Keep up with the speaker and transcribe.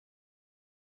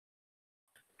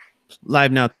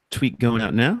Live now tweet going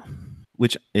out now,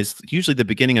 which is usually the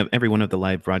beginning of every one of the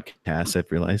live broadcasts,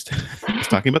 I've realized. Just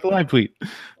talking about the live tweet.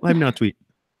 Live now tweet.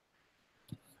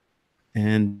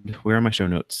 And where are my show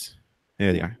notes?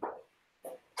 There they are.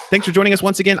 Thanks for joining us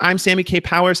once again. I'm Sammy K.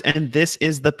 Powers, and this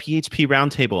is the PHP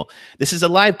Roundtable. This is a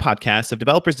live podcast of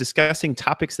developers discussing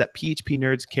topics that PHP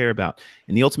nerds care about.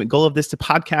 And the ultimate goal of this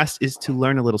podcast is to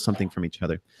learn a little something from each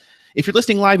other. If you're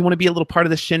listening live and want to be a little part of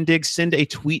the shindig, send a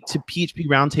tweet to PHP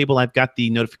Roundtable. I've got the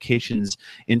notifications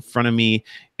in front of me.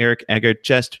 Eggert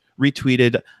just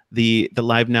retweeted the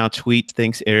live now tweet.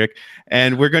 Thanks, Eric.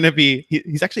 And we're going to be,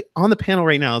 he's actually on the panel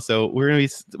right now. So we're going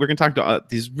to talk to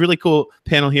this really cool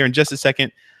panel here in just a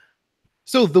second.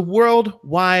 So the World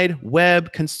Wide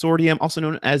Web Consortium, also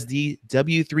known as the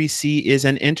W3C, is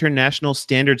an international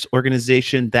standards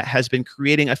organization that has been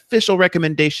creating official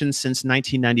recommendations since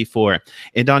 1994.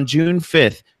 And on June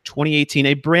 5th, 2018,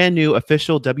 a brand new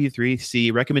official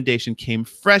W3C recommendation came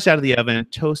fresh out of the oven,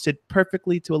 toasted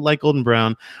perfectly to a light golden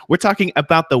brown. We're talking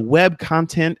about the Web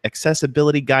Content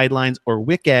Accessibility Guidelines, or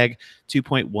WCAG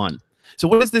 2.1. So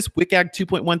what is this WCAG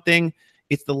 2.1 thing?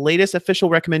 It's the latest official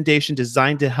recommendation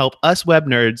designed to help us web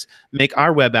nerds make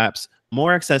our web apps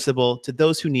more accessible to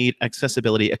those who need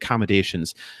accessibility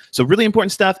accommodations. So really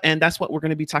important stuff, and that's what we're going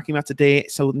to be talking about today.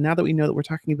 So now that we know that we're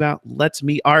talking about, let's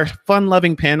meet our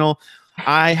fun-loving panel.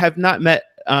 I have not met,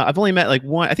 I've only met like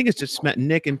one, I think it's just met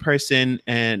Nick in person,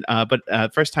 and but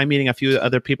first time meeting a few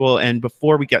other people. And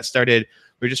before we get started,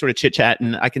 we're just sort of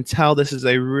chit-chatting. I can tell this is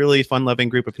a really fun-loving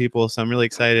group of people, so I'm really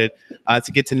excited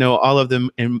to get to know all of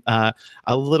them in, a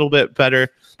little bit better.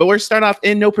 But we'll start off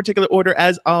in no particular order.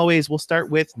 As always, we'll start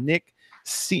with Nick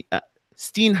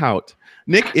Steenhout.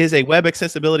 Nick is a web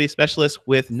accessibility specialist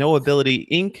with Knowability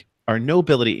Inc., or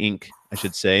Knowability Inc., I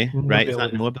should say, right? It's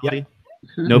not Knowability?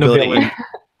 Yeah. Knowability Inc.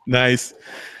 Nice.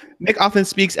 Nick often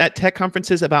speaks at tech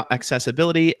conferences about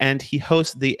accessibility, and he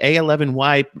hosts the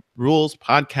A11Y Rules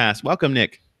podcast. Welcome,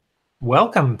 Nick.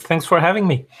 Welcome. Thanks for having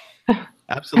me.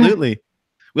 Absolutely.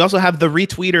 We also have the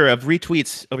retweeter of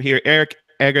retweets over here, Eric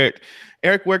Eggert.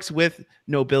 Eric works with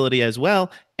Knowability as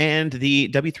well and the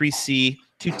W3C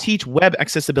to teach web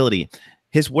accessibility.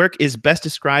 His work is best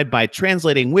described by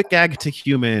translating WCAG to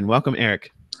human. Welcome,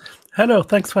 Eric. Hello.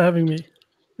 Thanks for having me.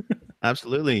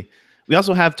 Absolutely. We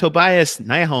also have Tobias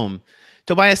Nyholm.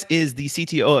 Tobias is the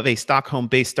CTO of a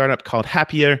Stockholm-based startup called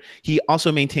Happier. He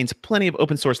also maintains plenty of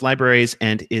open source libraries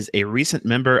and is a recent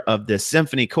member of the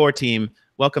Symfony core team.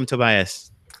 Welcome, Tobias.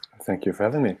 Thank you for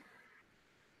having me.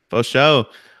 For sure.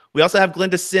 We also have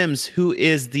Glenda Sims, who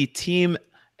is the team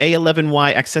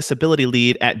A11Y accessibility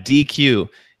lead at DQ.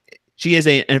 She is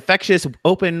an infectious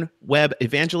open web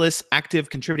evangelist, active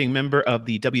contributing member of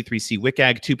the W3C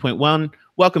WCAG 2.1.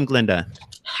 Welcome, Glenda.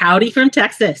 Howdy from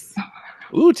Texas.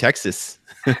 Ooh, Texas.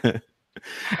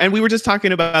 And we were just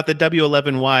talking about the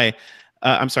W11Y.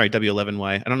 I'm sorry,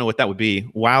 W11Y. I don't know what that would be.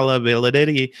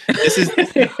 Wowability. This is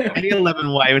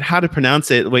A11Y. And how to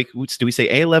pronounce it? Like, do we say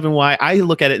A11Y? I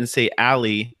look at it and say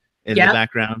Alley in the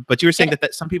background. But you were saying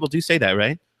that some people do say that,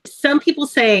 right? Some people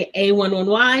say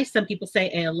A11Y, some people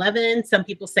say A11, some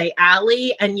people say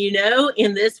Alley. And you know,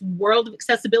 in this world of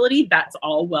accessibility, that's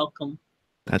all welcome.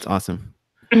 That's awesome.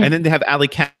 And then they have Alley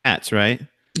Cats, right?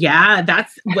 Yeah,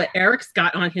 that's what Eric's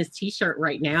got on his t-shirt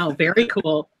right now. Very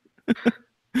cool.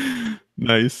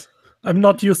 Nice. I'm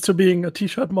not used to being a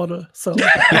t-shirt model, so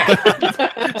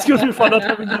excuse me for not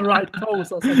having the right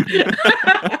pose or something.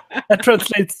 That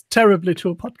translates terribly to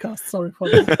a podcast. Sorry for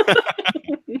that.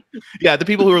 Yeah, the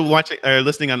people who are watching or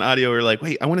listening on audio are like,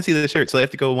 wait, I want to see the shirt, so they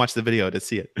have to go and watch the video to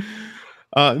see it.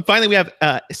 And finally, we have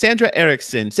Sandra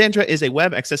Eriksson. Sandra is a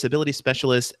web accessibility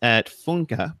specialist at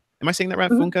Funka. Am I saying that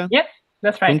right, Funka? Yep,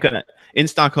 that's right. Funka in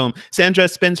Stockholm. Sandra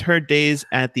spends her days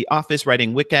at the office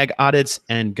writing WCAG audits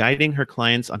and guiding her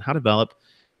clients on how to develop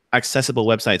accessible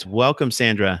websites. Welcome,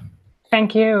 Sandra.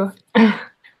 Thank you.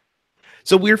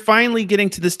 So we're finally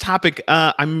getting to this topic.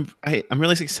 I'm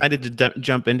really excited to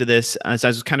jump into this. As I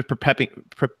was kind of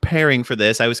preparing for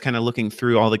this, I was kind of looking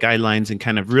through all the guidelines and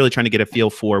kind of really trying to get a feel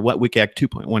for what WCAG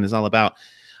 2.1 is all about.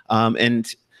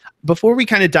 And before we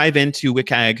kind of dive into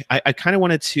WCAG, I kind of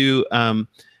wanted to,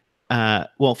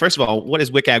 well, first of all, what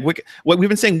is WCAG? What we've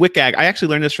been saying WCAG, I actually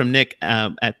learned this from Nick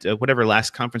at whatever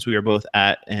last conference we were both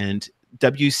at, and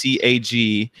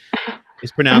WCAG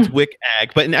is pronounced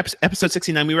WCAG. But in episode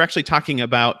 69, we were actually talking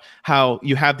about how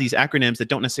you have these acronyms that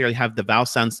don't necessarily have the vowel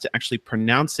sounds to actually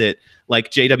pronounce it. Like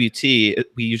JWT,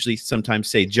 we usually sometimes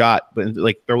say JOT, but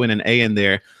like throw in an A in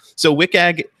there. So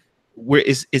WCAG,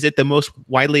 is it the most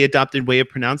widely adopted way of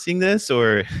pronouncing this,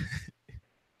 or?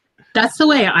 That's the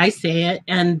way I say it,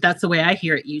 and that's the way I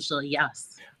hear it usually,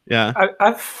 yes. Yeah.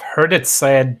 I've heard it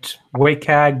said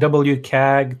WCAG,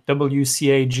 WCAG,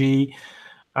 WCAG.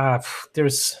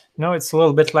 There's it's a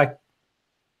little bit like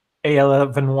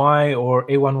A11Y or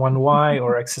A11Y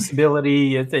or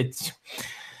accessibility. It's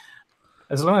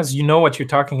as long as you know what you're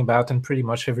talking about, and pretty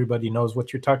much everybody knows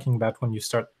what you're talking about when you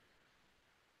start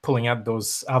pulling out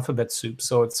those alphabet soups,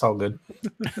 so it's all good.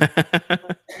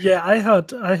 Yeah, I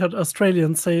heard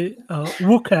Australians say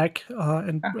WCAG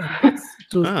and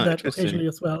do that occasionally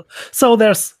as well. So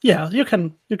there's you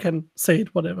can say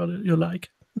it whatever you like.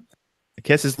 I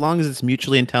guess as long as it's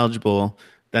mutually intelligible,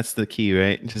 that's the key,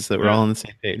 right? Just that we're all on the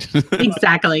same page.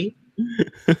 Exactly.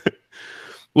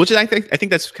 Which I think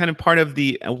that's kind of part of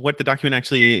the what the document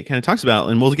actually kind of talks about,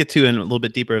 and we'll get to in a little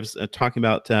bit deeper of talking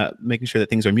about making sure that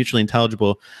things are mutually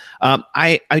intelligible.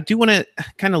 I do want to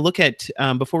kind of look at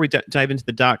before we dive into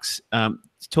the docs.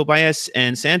 Tobias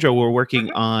and Sandra were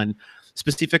working on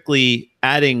specifically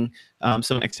adding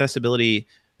some accessibility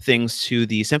things to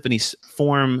the Symfony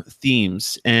form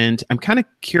themes, and I'm kind of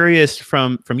curious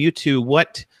from you two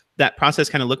what that process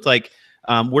kind of looked like.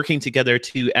 Working together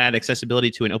to add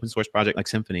accessibility to an open source project like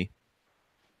Symfony?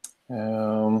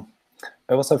 It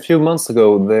was a few months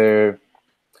ago.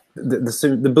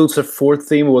 The Bootstrap 4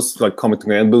 theme was like coming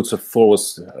together, and Bootstrap 4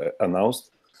 was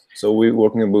announced. So we were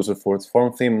working on Bootstrap 4's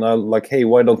form theme. Now, like, hey,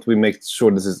 why don't we make sure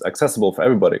this is accessible for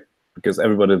everybody? Because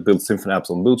everybody that builds Symfony apps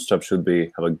on Bootstrap should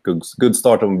have a good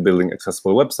start on building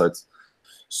accessible websites.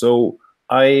 So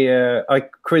I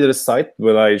created a site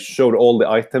where I showed all the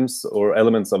items or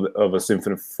elements of a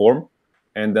Symfony form,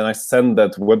 and then I sent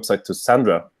that website to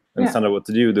Sandra. And Sandra, what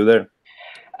did you do there?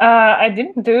 I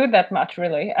didn't do that much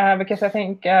really, because I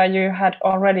think you had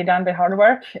already done the hard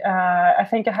work. I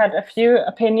think I had a few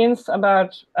opinions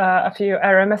about a few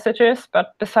error messages,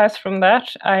 but besides from that,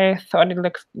 I thought it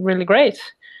looked really great.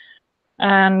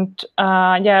 And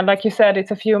like you said,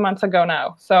 it's a few months ago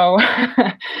now. So,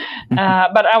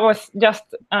 but I was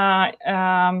just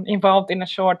involved in a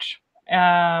short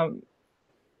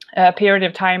period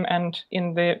of time and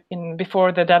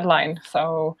before the deadline.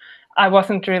 So I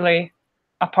wasn't really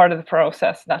a part of the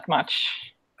process that much.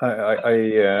 I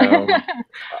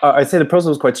say the process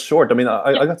was quite short. I mean,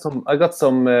 I got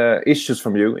some issues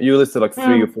from you. You listed like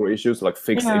 3 or 4 issues, like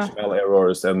fix HTML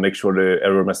errors and make sure the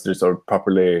error messages are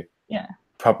properly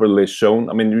shown.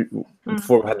 I mean,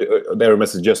 before we had the error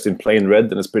message just in plain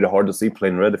red, and it's pretty hard to see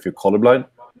plain red if you're colorblind.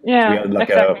 Yeah, so we had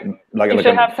exactly. You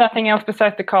should have something else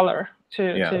besides the color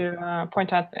to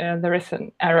point out there is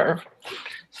an error.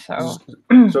 So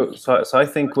I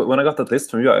think when I got that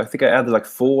list from you, I think I added like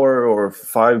 4 or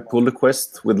 5 pull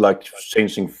requests with like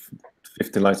changing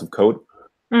 15 lines of code.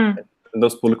 And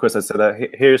those pull requests, I said,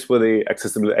 here's what the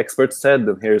accessibility expert said,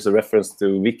 and here's a reference to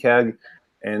WCAG,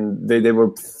 and they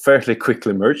were fairly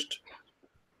quickly merged.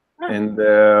 And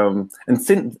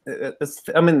since,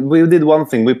 I mean, we did one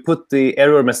thing. We put the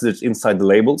error message inside the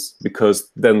labels,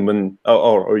 because then when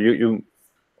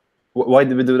why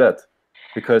did we do that?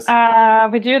 Because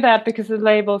we do that because the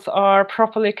labels are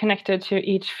properly connected to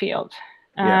each field.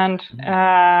 And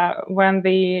when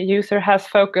the user has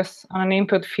focus on an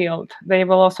input field, they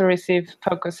will also receive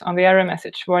focus on the error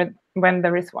message when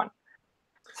there is one.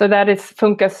 So that is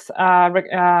Funka's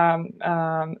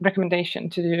recommendation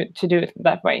to do it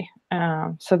that way.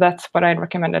 So that's what I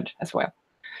recommended as well.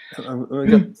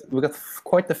 We got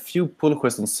quite a few pull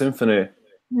requests on Symfony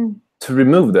to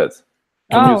remove that.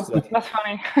 That's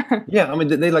funny. Yeah, I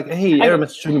mean, they like, hey, error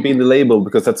message shouldn't be in the label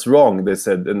because that's wrong, they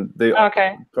said, and they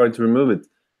tried to remove it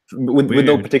with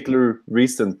no particular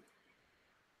reason.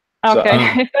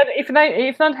 Okay, so, if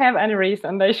they don't have any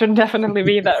reason, they should definitely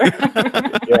be there.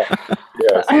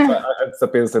 So I had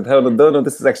step in and said, no,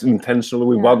 this is actually intentional.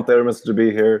 We want the error message to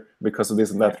be here because of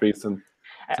this and that reason.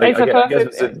 So I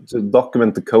guess to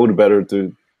document the code better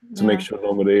to make sure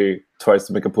nobody tries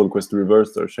to make a pull request to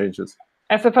reverse their changes.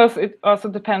 I suppose it also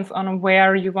depends on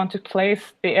where you want to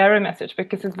place the error message,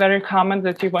 because it's very common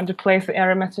that you want to place the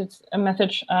error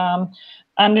message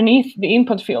underneath the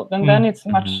input field, and then it's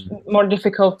much more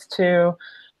difficult to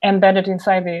embed it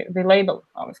inside the label,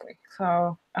 obviously.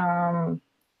 So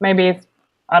maybe it's,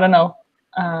 I don't know.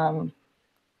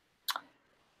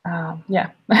 I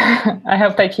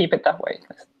hope they keep it that way.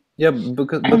 Yeah, but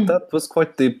that was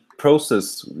quite the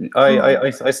process.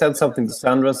 I said something to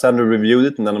Sandra. Sandra reviewed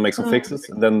it, and then I make some fixes,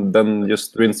 and then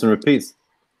just rinse and repeat.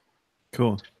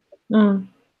 Cool. Now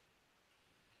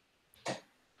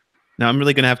I'm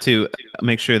really going to have to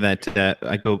make sure that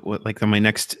I go like on my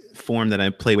next form that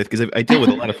I play with, because I deal with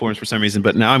a lot of forms for some reason.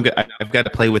 But now I've got to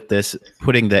play with this,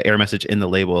 putting the error message in the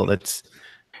label. That's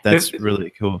really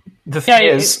cool. The thing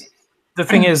is, The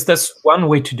thing is, that's one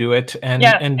way to do it, and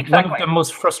exactly. one of the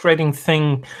most frustrating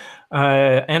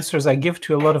answers I give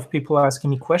to a lot of people asking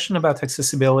me question about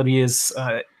accessibility is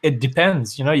it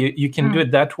depends. You can do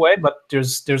it that way, but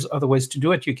there's other ways to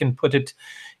do it. You can put it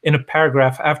in a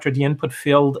paragraph after the input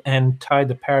field and tie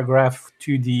the paragraph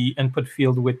to the input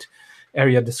field with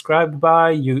area described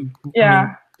by.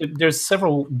 There's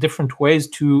several different ways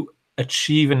to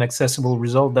achieve an accessible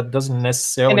result that doesn't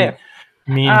necessarily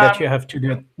mean that you have to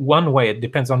do it one way. It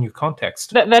depends on your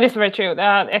context. That is very true.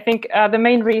 I think the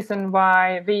main reason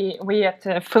why we at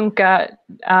Funka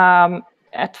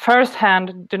at first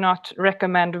hand do not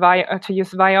recommend to use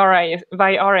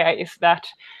Viaria is that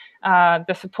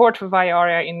the support for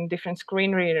Viaria in different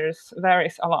screen readers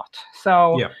varies a lot.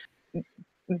 So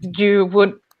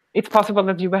it's possible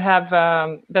that you would have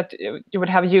a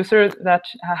user that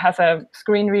has a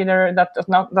screen reader that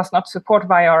does not support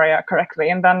Viaria correctly,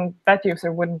 and then that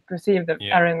user wouldn't receive the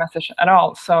error message at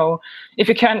all. So if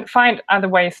you can find other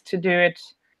ways to do it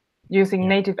using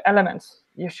native elements,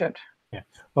 you should. Yeah.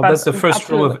 Well, that's the first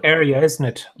rule of ARIA, isn't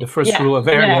it? The first rule of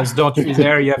ARIA is don't use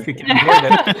ARIA if you can avoid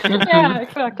it. Yeah,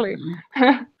 exactly.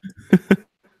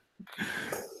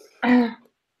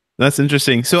 That's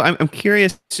interesting. So I'm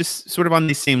curious, just sort of on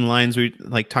these same lines, we're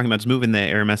like talking about just moving the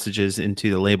error messages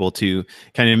into the label to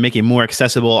kind of make it more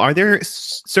accessible. Are there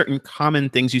certain common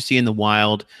things you see in the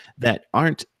wild that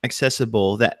aren't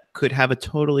accessible that could have a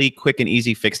totally quick and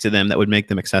easy fix to them that would make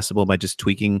them accessible by just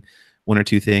tweaking one or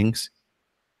two things?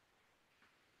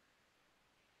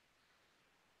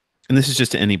 And this is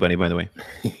just to anybody, by the way.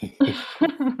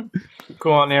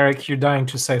 Go on, Eric. You're dying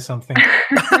to say something.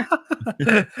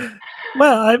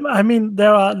 Well, I mean,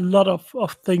 there are a lot of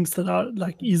things that are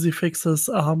like easy fixes.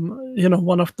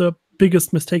 One of the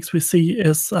biggest mistakes we see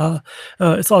is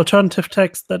alternative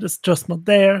text that is just not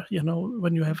there.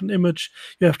 When you have an image,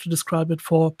 you have to describe it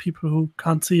for people who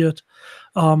can't see it.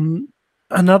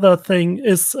 Another thing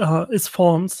is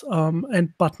fonts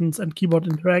and buttons and keyboard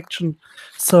interaction.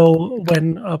 So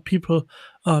when people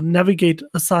navigate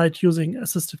a site using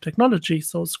assistive technology,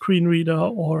 so screen reader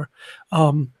or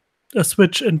a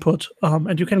switch input,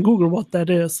 and you can Google what that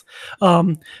is,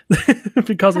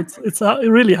 because it's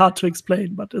really hard to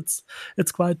explain, but it's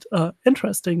quite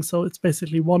interesting. So it's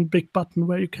basically one big button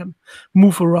where you can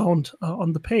move around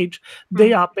on the page.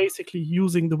 They are basically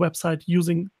using the website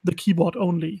using the keyboard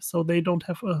only, so they don't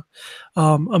have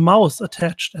a mouse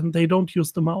attached, and they don't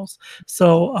use the mouse.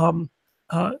 So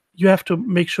you have to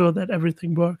make sure that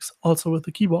everything works also with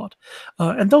the keyboard,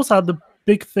 and those are the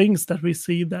big things that we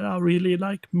see that are really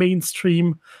like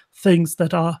mainstream things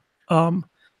that are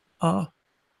that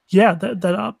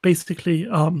are basically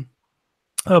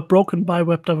broken by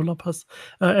web developers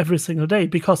every single day,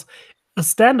 because a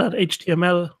standard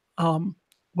HTML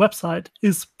website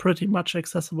is pretty much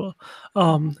accessible,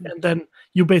 and then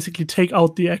you basically take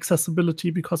out the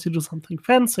accessibility because you do something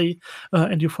fancy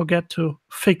and you forget to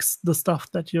fix the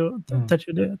stuff that you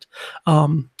did.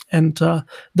 And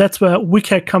that's where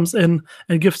WCAG comes in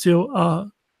and gives you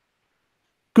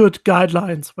good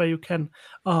guidelines where you can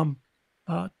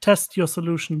test your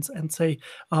solutions and say,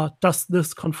 does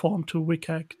this conform to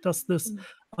WCAG? Does this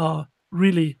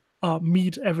really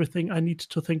meet everything I need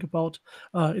to think about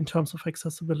in terms of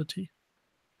accessibility?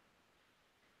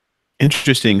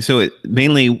 Interesting. So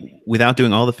mainly, without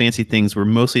doing all the fancy things, we're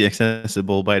mostly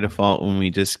accessible by default when we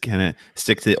just kind of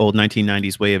stick to the old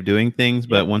 1990s way of doing things.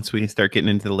 But once we start getting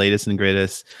into the latest and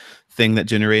greatest thing that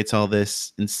generates all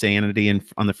this insanity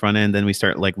on the front end, then we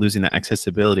start like losing that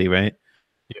accessibility, right?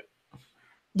 Yeah.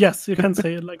 Yes, you can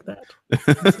say it like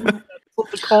that.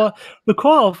 So the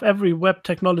core of every web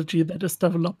technology that is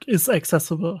developed is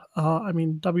accessible. I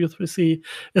mean, W3C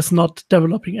is not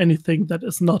developing anything that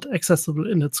is not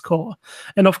accessible in its core.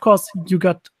 And of course, you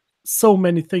got so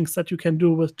many things that you can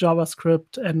do with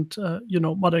JavaScript and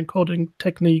modern coding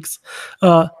techniques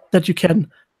that you can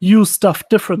use stuff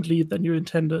differently than you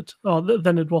intended, or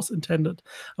than it was intended,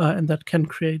 and that can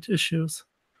create issues.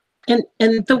 And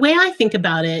the way I think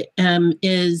about it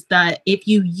is that if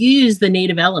you use the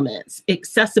native elements,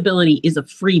 accessibility is a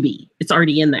freebie. It's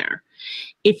already in there.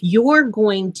 If you're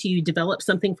going to develop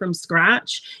something from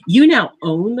scratch, you now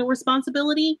own the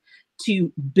responsibility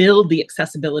to build the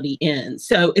accessibility in.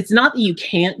 So it's not that you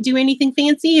can't do anything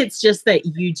fancy. It's just that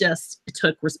you just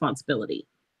took responsibility.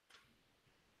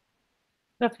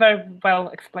 That's very well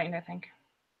explained, I think.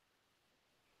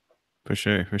 For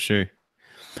sure, for sure.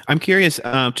 I'm curious,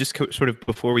 just sort of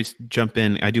before we jump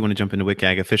in, I do want to jump into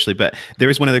WCAG officially, but there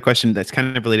is one other question that's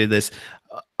kind of related to this.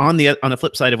 On the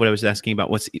flip side of what I was asking about,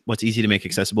 what's easy to make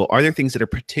accessible, are there things that are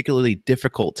particularly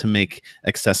difficult to make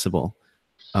accessible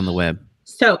on the web?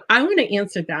 So I want to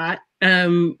answer that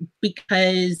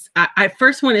because I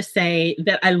first want to say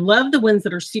that I love the ones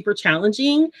that are super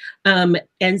challenging.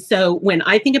 And so when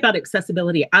I think about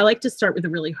accessibility, I like to start with the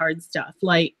really hard stuff.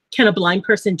 Like, can a blind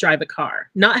person drive a car?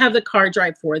 Not have the car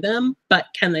drive for them, but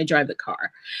can they drive the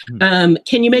car?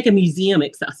 Can you make a museum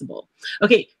accessible?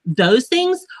 Okay, those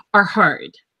things are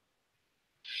hard.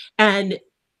 And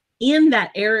in that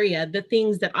area, the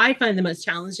things that I find the most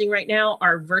challenging right now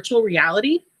are virtual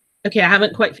reality. Okay, I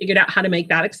haven't quite figured out how to make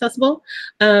that accessible.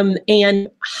 And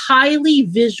highly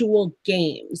visual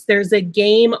games. There's a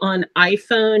game on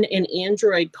iPhone and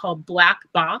Android called Black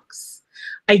Box.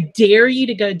 I dare you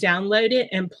to go download it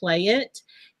and play it.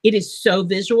 It is so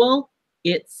visual,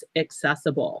 it's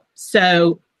accessible.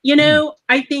 So, you know,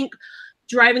 I think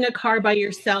driving a car by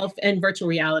yourself and virtual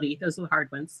reality, those are the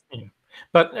hard ones. Yeah.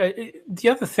 But the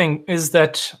other thing is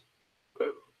that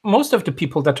most of the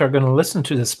people that are going to listen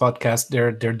to this podcast,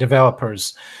 they're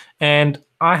developers. And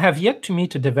I have yet to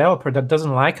meet a developer that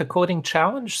doesn't like a coding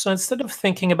challenge. So instead of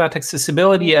thinking about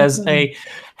accessibility as a,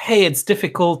 hey, it's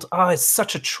difficult, it's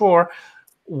such a chore,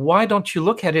 why don't you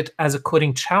look at it as a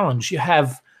coding challenge? You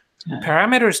have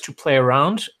parameters to play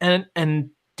around, and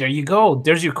there you go.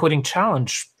 There's your coding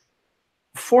challenge.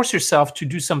 Force yourself to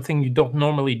do something you don't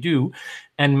normally do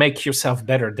and make yourself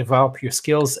better, develop your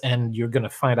skills, and you're going to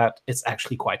find out it's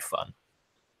actually quite fun.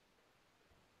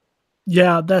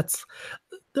 Yeah, that's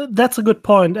a good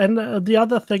point. And the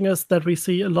other thing is that we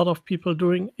see a lot of people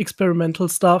doing experimental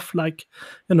stuff, like,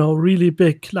 you know, really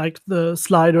big, like the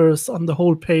sliders on the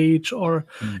whole page or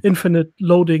infinite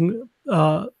loading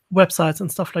websites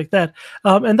and stuff like that.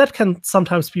 And that can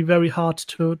sometimes be very hard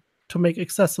to make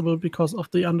accessible because of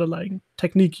the underlying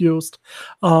technique used.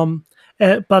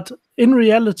 But in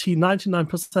reality,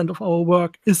 99% of our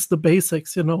work is the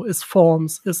basics, you know, is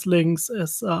forms, is links,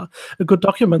 is a good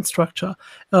document structure.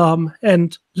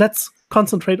 And let's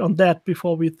concentrate on that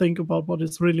before we think about what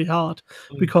is really hard,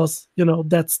 because, you know,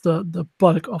 that's the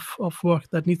bulk of work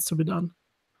that needs to be done.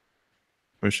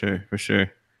 For sure, for sure.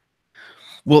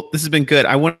 Well, this has been good.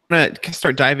 I want to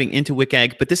start diving into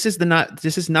WCAG, but this is not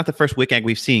the first WCAG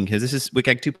we've seen, because this is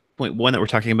WCAG 2.1 that we're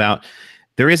talking about.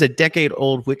 There is a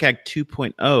decade-old WCAG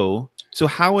 2.0. So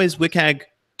how is WCAG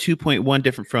 2.1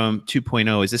 different from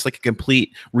 2.0? Is this like a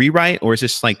complete rewrite, or is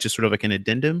this like just sort of like an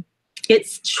addendum?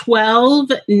 It's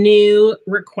 12 new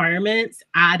requirements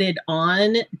added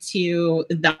on to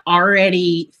the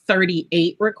already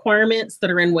 38 requirements that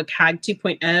are in WCAG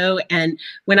 2.0. And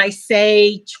when I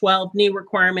say 12 new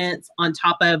requirements on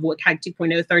top of WCAG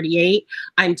 2.0 38,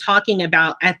 I'm talking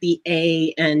about at the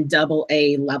A and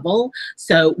AA level.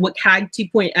 So WCAG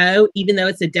 2.0, even though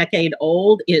it's a decade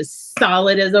old, is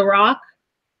solid as a rock,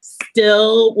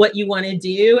 still what you want to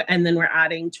do. And then we're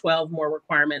adding 12 more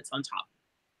requirements on top.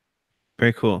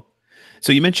 Very cool.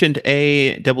 So you mentioned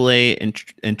A, AA, and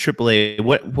AAA.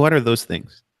 What are those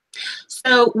things?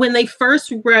 So when they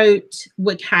first wrote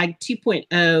WCAG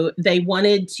 2.0, they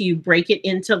wanted to break it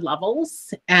into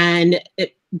levels and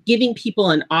giving people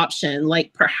an option.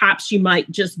 Like perhaps you might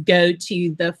just go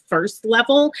to the first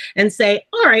level and say,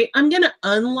 all right, I'm going to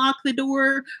unlock the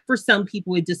door for some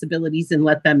people with disabilities and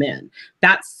let them in.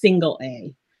 That's single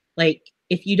A. Like,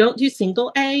 if you don't do single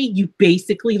A, you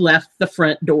basically left the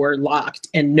front door locked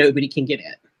and nobody can get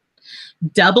in.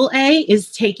 Double A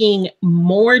is taking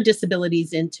more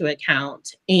disabilities into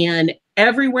account. And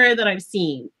everywhere that I've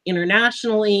seen,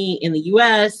 internationally, in the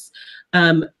US,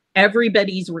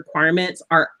 everybody's requirements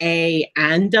are A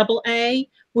and double A.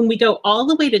 When we go all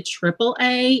the way to triple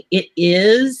A, it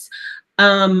is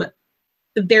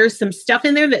there's some stuff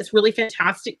in there that's really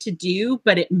fantastic to do,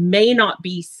 but it may not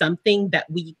be something that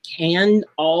we can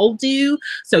all do.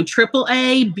 So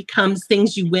AAA becomes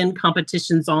things you win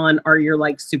competitions on, or you're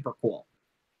like super cool.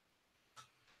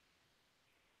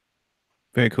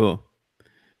 Very cool.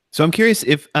 So I'm curious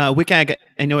if WCAG,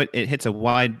 I know it hits a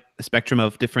wide spectrum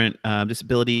of different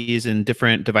disabilities and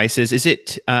different devices. Is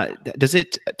it does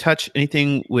it touch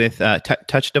anything with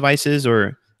touch devices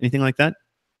or anything like that?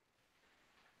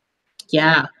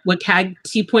 Yeah, WCAG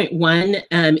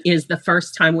 2.1 is the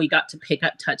first time we got to pick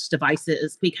up touch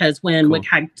devices, because when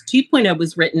WCAG 2.0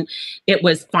 was written, it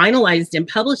was finalized and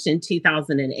published in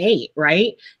 2008,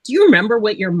 right? Do you remember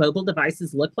what your mobile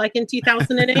devices looked like in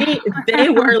 2008? They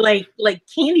were like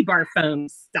candy bar phone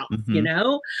stuff, you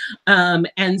know?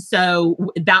 And so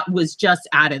that was just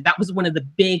added. That was one of the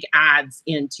big adds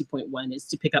in 2.1, is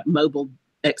to pick up mobile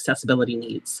accessibility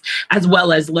needs, as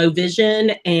well as low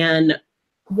vision and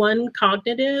one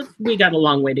cognitive. We got a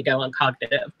long way to go on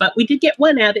cognitive, but we did get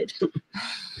one added.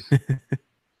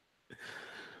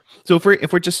 So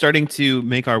if we're just starting to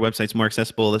make our websites more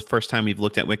accessible, the first time we've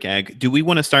looked at WCAG, do we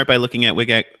want to start by looking at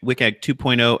WCAG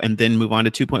 2.0 and then move on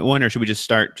to 2.1, or should we just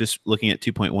start looking at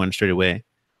 2.1 straight away?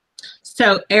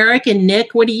 So Eric and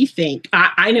Nick, what do you think?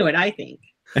 I know what I think.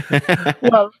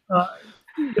 Well,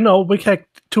 WCAG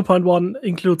 2.1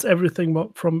 includes everything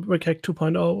from WCAG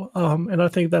 2.0, and I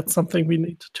think that's something we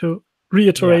need to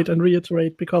reiterate and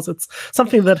reiterate, because it's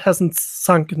something that hasn't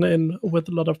sunken in with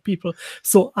a lot of people.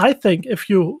 So I think if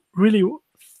you really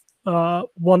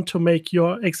want to make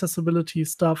your accessibility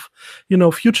stuff,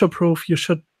 future-proof, you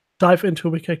should dive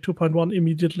into WCAG 2.1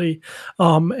 immediately,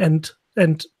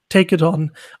 and take it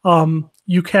on.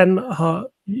 You can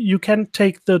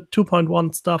take the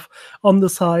 2.1 stuff on the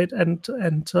side and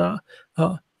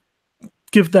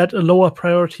give that a lower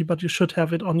priority, but you should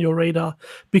have it on your radar,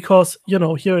 because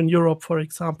here in Europe, for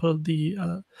example, the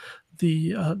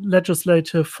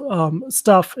legislative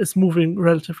stuff is moving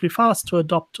relatively fast to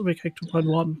adopt WCAG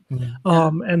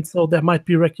 2.1, and so there might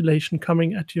be regulation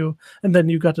coming at you, and then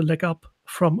you got a leg up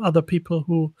from other people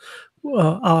who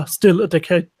are still a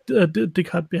decade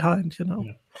behind.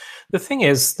 The thing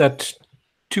is that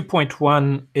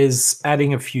 2.1 is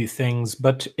adding a few things,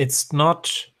 but it's not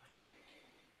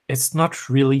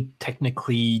really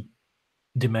technically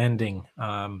demanding.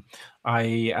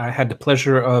 I had the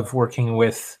pleasure of working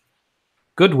with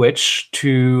Goodwitch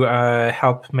to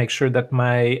help make sure that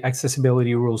my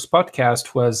Accessibility Rules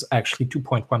podcast was actually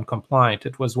 2.1 compliant.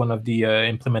 It was one of the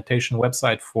implementation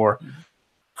website for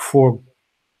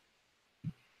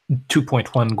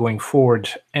 2.1 going forward,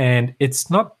 and it's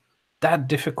not that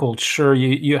difficult. Sure,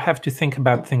 you have to think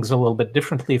about things a little bit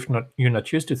differently if you're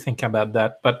not used to thinking about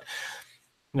that, but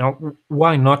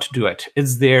why not do it?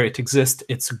 It's there, it exists,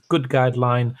 it's a good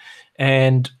guideline,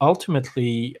 and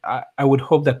ultimately I would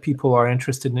hope that people are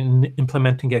interested in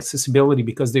implementing accessibility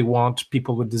because they want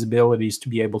people with disabilities to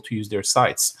be able to use their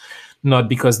sites, not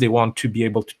because they want to be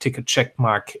able to take a check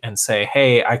mark and say,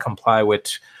 hey, I comply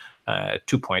with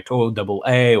 2.0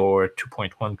 AA or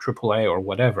 2.1 AAA or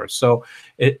whatever. So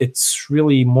it's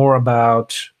really more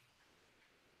about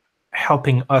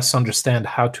helping us understand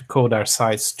how to code our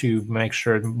sites to make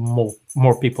sure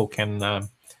more people can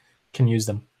use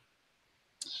them.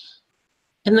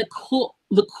 And the cool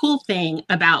thing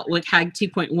about WCAG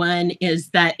 2.1 is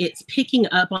that it's picking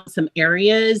up on some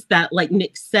areas that, like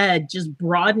Nick said, just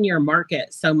broaden your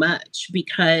market so much,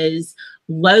 because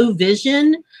low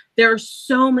vision, there are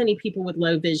so many people with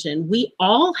low vision. We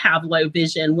all have low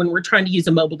vision when we're trying to use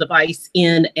a mobile device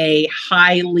in a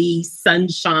highly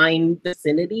sunshine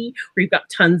vicinity where you've got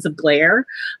tons of glare.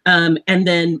 And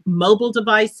then mobile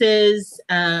devices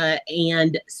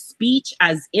and speech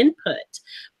as input.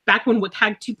 Back when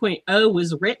WCAG 2.0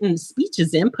 was written, speech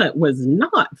as input was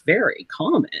not very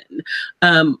common.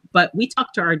 But we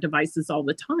talk to our devices all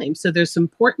the time. So there's some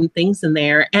important things in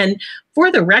there. And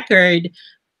for the record,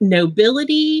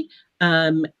 Nobility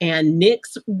and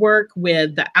Nick's work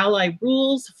with the Ally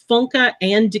Rules, Funka,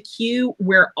 and DeQ,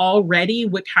 we're already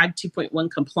WCAG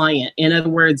 2.1 compliant. In other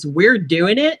words, we're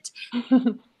doing it.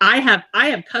 I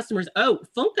have customers,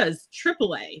 Funka's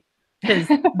AAA, because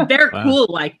they're cool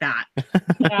like that.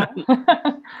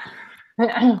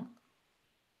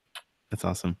 That's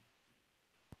awesome.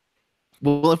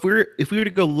 Well, if we were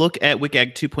to go look at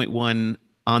WCAG 2.1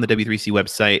 on the W3C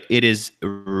website, it is a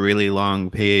really long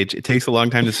page. It takes a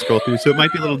long time to scroll through, so it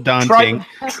might be a little daunting.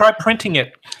 Try printing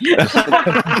it.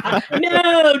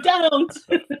 No, don't.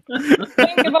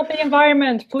 Think about the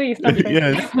environment, please.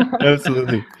 Yes,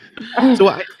 absolutely.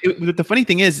 So the funny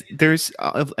thing is, there's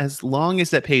as long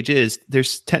as that page is,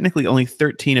 there's technically only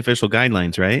 13 official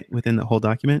guidelines, right, within the whole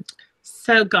document?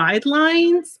 So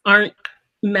guidelines aren't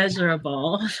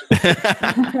measurable.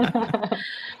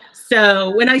 So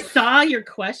when I saw your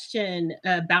question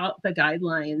about the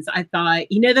guidelines, I thought,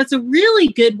 that's a really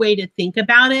good way to think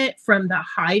about it from the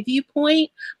high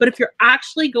viewpoint. But if you're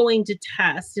actually going to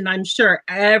test, and I'm sure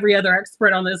every other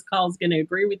expert on this call is going to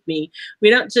agree with me, we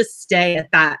don't just stay at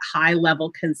that high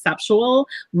level conceptual.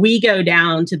 We go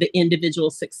down to the individual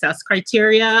success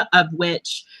criteria, of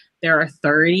which there are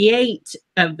 38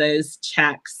 of those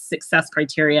success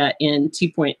criteria in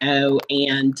 2.0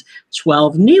 and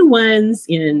 12 new ones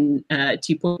in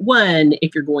 2.1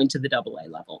 if you're going to the AA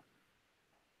level.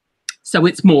 So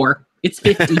it's more. It's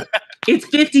 50. It's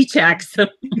 50 checks.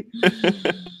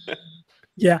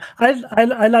 Yeah, I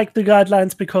like the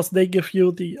guidelines because they give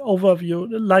you the overview,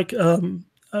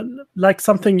 like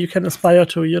something you can aspire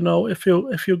to. If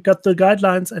you got the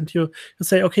guidelines and you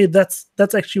say, okay, that's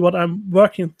actually what I'm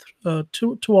working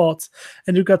towards,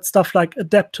 and you got stuff like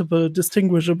adaptable,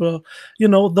 distinguishable,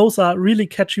 those are really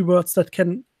catchy words that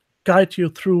can guide you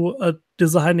through a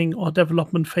designing or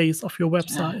development phase of your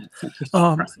website,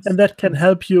 and that can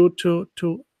help you to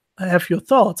have your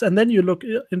thoughts. And then you look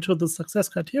into the success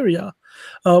criteria,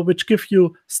 which give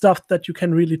you stuff that you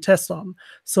can really test on.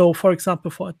 So, for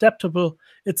example, for adaptable,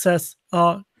 it says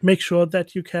make sure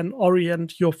that you can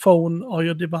orient your phone or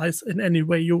your device in any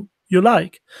way you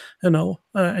like,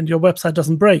 and your website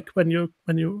doesn't break when you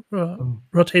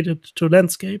rotate it to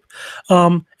landscape,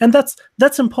 and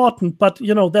that's important. But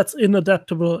that's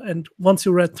inadaptable, and once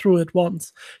you read through it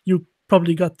once, you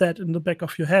probably got that in the back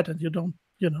of your head, and you don't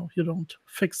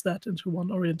fix that into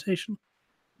one orientation.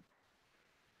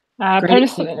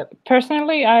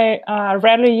 Personally, I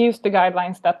rarely use the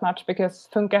guidelines that much, because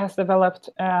Funka has developed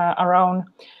our own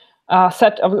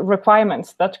set of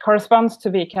requirements that corresponds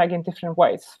to WCAG in different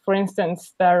ways. For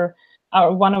instance,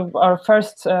 one of our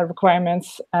first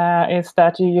requirements is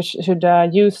that you should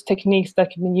use techniques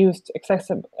that can be used in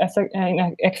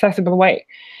an accessible way,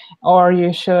 or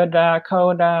you should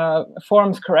code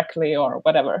forms correctly, or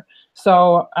whatever.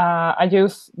 So I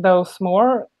use those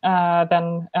more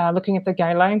than looking at the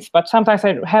guidelines. But sometimes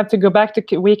I have to go back to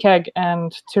WCAG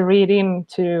and to read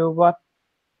into what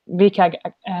WCAG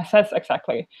says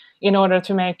exactly, in order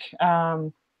to make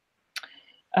a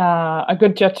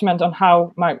good judgment on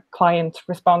how my client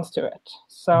responds to it.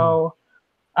 So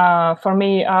for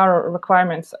me, our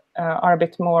requirements are a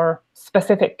bit more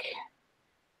specific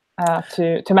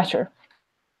to measure.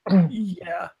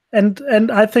 Yeah,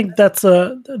 and I think that's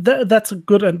a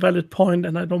good and valid point,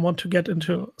 and I don't want to get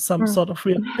into some sort of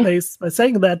weird place by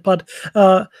saying that, but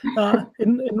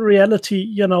in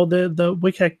reality, the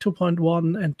WCAG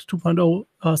 2.1 and 2.0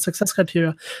 success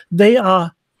criteria, they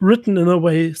are written in a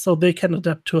way so they can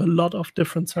adapt to a lot of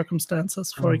different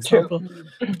circumstances. For example,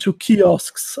 to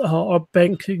kiosks or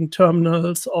banking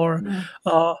terminals or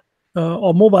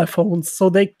mobile phones, so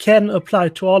they can apply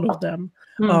to all of them.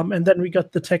 And then we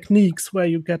got the techniques where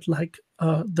you get like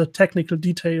the technical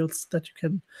details that you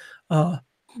can,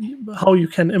 how you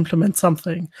can implement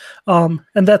something. And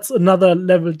that's another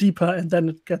level deeper. And then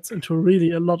it gets into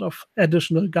really a lot of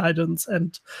additional guidance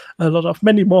and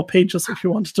many more pages if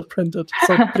you wanted to print it.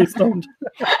 So please don't.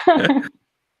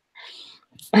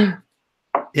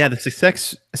 Yeah, the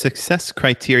success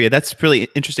criteria, that's really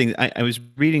interesting. I was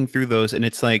reading through those, and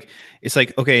it's like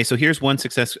okay, so here's one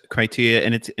success criteria,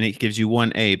 and it gives you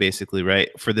 1A basically, right,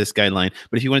 for this guideline.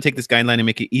 But if you want to take this guideline and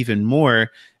make it even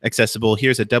more accessible,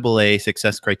 here's a AA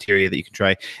success criteria that you can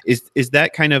try. Is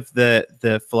that kind of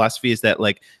the philosophy? Is that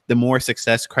like the more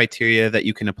success criteria that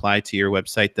you can apply to your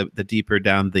website, the deeper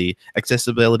down the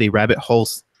accessibility rabbit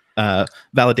holes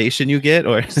validation you get?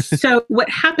 Or so what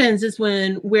happens is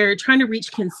when we're trying to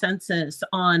reach consensus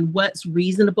on what's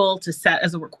reasonable to set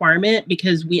as a requirement,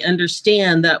 because we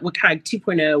understand that WCAG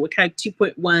 2.0, WCAG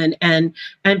 2.1,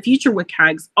 and future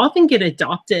WCAGs often get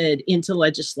adopted into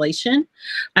legislation.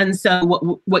 And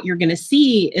so what you're going to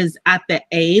see is at the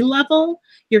A level,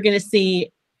 you're going to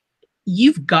see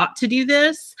you've got to do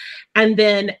this. And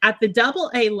then at the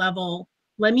AA level,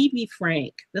 let me be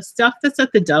frank, the stuff that's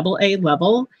at the AA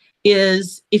level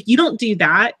is, if you don't do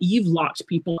that, you've locked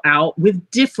people out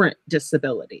with different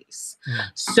disabilities.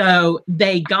 So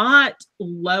they got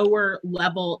lower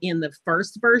level in the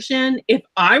first version. If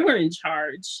I were in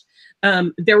charge,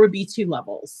 there would be 2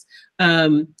 levels.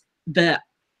 The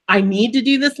I need to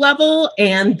do this level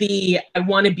and the I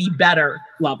want to be better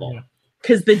level. Yeah.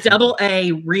 Because the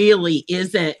AA really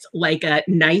isn't like a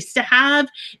nice to have.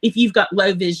 If you've got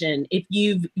low vision, if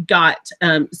you've got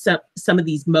some of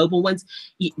these mobile ones,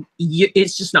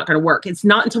 it's just not going to work. It's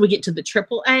not until we get to the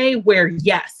AAA where,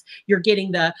 yes, you're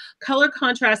getting the color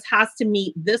contrast has to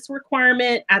meet this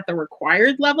requirement at the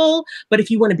required level. But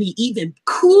if you want to be even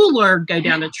cooler, go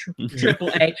down to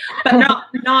AAA. But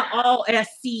not all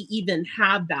SC even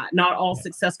have that. Not all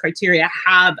success criteria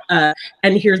have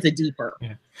and here's a deeper.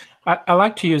 Yeah. I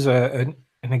like to use an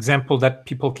example that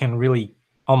people can really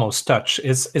almost touch.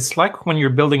 It's like when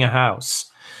you're building a house.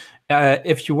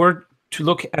 If you were to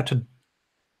look at a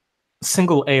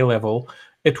single A level,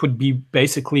 it would be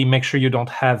basically make sure you don't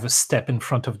have a step in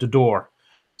front of the door,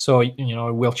 so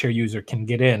a wheelchair user can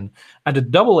get in. At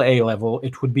a AA level,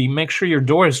 it would be make sure your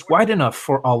door is wide enough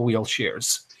for all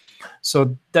wheelchairs,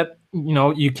 so that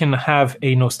you can have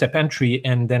a no step entry,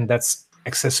 and then that's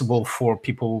accessible for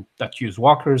people that use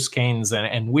walkers, canes,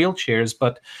 and wheelchairs.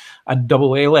 But at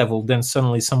AA level, then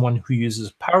suddenly someone who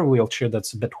uses a power wheelchair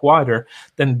that's a bit wider,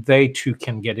 then they too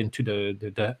can get into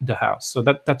the house. So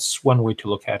that's one way to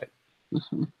look at it.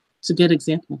 Mm-hmm. It's a good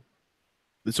example.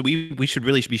 So we should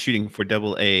really be shooting for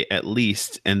AA at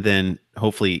least, and then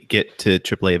hopefully get to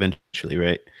AAA eventually,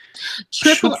 right?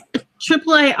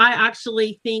 AAA, I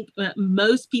actually think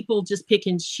most people just pick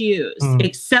and choose,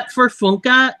 except for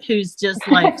Funka, who's just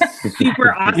like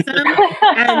super awesome,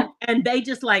 and they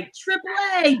just like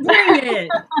AAA, bring it.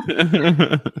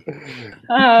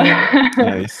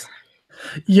 Nice.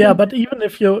 Yeah, but even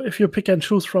if you pick and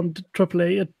choose from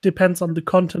AAA, it depends on the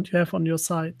content you have on your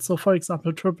site. So, for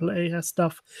example, AAA has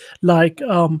stuff like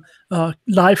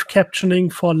live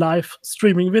captioning for live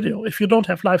streaming video. If you don't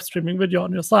have live streaming video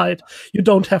on your site, you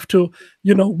don't have to,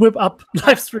 whip up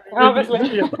live streaming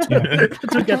video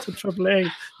to get to AAA.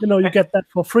 You get that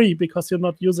for free because you're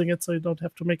not using it, so you don't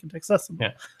have to make it accessible.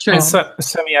 Yeah, true. And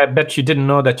Sammy, I bet you didn't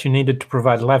know that you needed to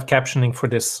provide live captioning for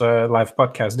this live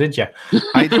podcast, did you?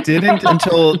 I didn't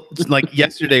until like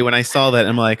yesterday when I saw that.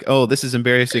 I'm like, oh, this is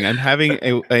embarrassing. I'm having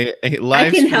a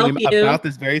live stream about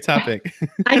this very topic.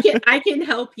 I can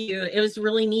help you. It was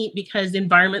really neat because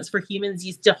Environments for Humans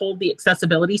used to hold the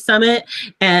Accessibility Summit,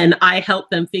 and I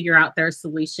helped them figure out their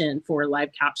solution for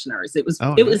live captioners. It was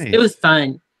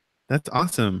fun. That's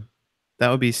awesome. That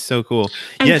would be so cool.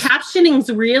 And captioning's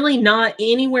really not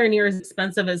anywhere near as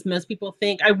expensive as most people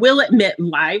think. I will admit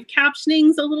live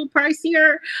captioning's a little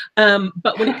pricier,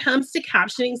 but when it comes to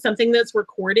captioning something that's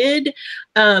recorded,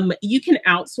 you can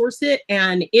outsource it,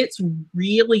 and it's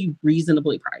really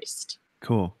reasonably priced.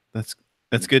 Cool. That's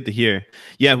good to hear.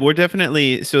 Yeah, we're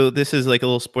definitely, so this is like a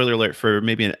little spoiler alert for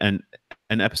maybe an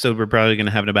episode we're probably going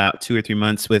to have in about 2 or 3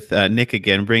 months with Nick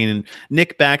again, bringing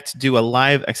Nick back to do a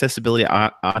live accessibility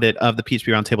audit of the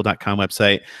phproundtable.com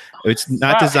website. It's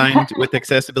not designed with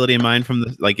accessibility in mind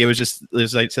it was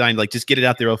designed like just get it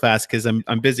out there real fast because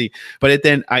I'm busy. But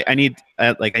I need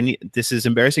this is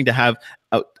embarrassing to have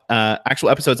actual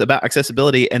episodes about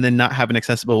accessibility and then not have an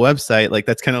accessible website. Like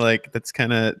that's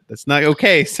not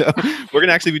okay. So we're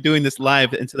gonna actually be doing this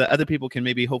live, and so that other people can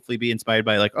maybe hopefully be inspired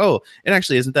by like, oh, it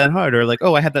actually isn't that hard, or like,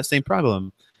 oh, I had that same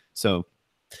problem. So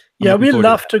yeah, we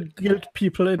love to guilt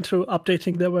people into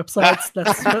updating their websites.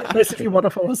 That's basically one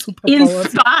of our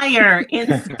superpowers.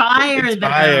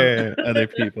 Inspire other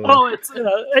people. Oh, it's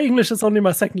English is only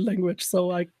my second language,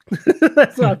 so I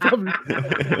probably.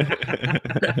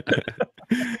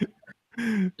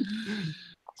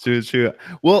 True.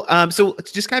 Well, so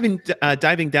just diving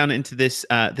down into this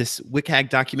WCAG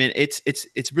document,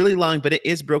 it's really long, but it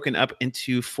is broken up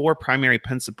into 4 primary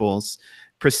principles: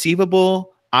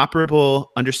 perceivable, operable,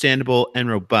 understandable, and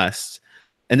robust.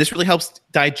 And this really helps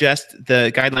digest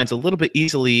the guidelines a little bit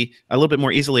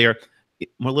more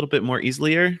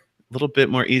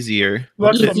easier.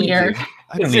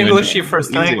 It's English your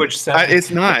first language.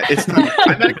 It's not.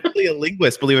 I'm actually a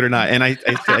linguist, believe it or not. And I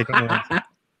don't know.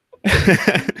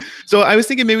 So I was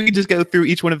thinking maybe we could just go through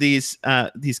each one of these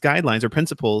guidelines or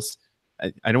principles.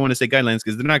 I don't want to say guidelines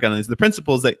because they're not guidelines. The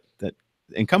principles that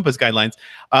encompass guidelines,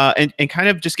 and kind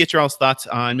of just get your all's thoughts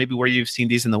on maybe where you've seen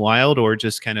these in the wild, or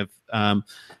just kind of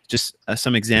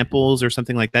some examples or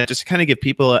something like that, just to kind of give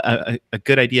people a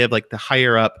good idea of like the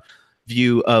higher up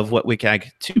view of what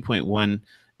WCAG 2.1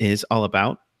 is all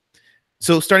about.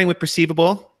 So starting with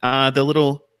perceivable, the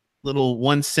little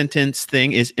one sentence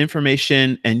thing is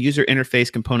information and user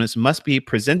interface components must be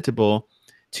presentable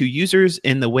to users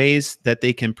in the ways that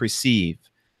they can perceive.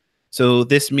 So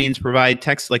this means provide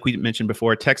text, like we mentioned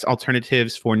before, text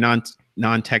alternatives for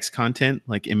non-text content,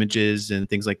 like images and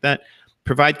things like that.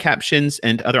 Provide captions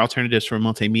and other alternatives for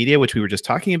multimedia, which we were just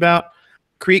talking about.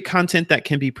 Create content that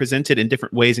can be presented in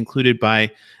different ways, including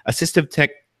by assistive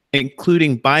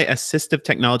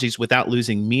technologies without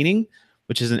losing meaning,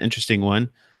 which is an interesting one.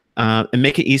 And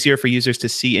make it easier for users to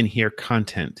see and hear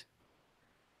content.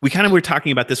 We kind of were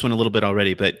talking about this one a little bit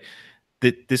already, but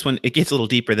this one, it gets a little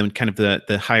deeper than kind of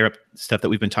the higher up stuff that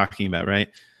we've been talking about, right?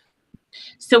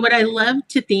 So what I love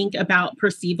to think about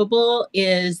perceivable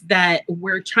is that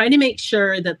we're trying to make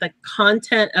sure that the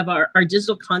content of our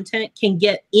digital content can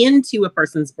get into a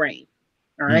person's brain,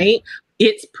 all right?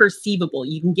 It's perceivable.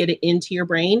 You can get it into your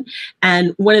brain.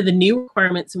 And one of the new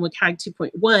requirements in WCAG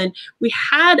 2.1, we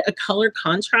had a color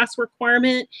contrast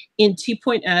requirement in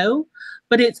 2.0,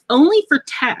 but it's only for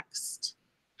text.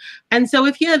 And so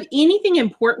if you have anything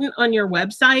important on your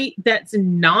website that's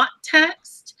not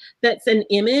text, that's an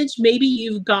image, maybe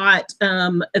you've got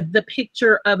the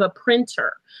picture of a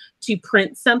printer to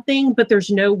print something, but there's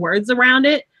no words around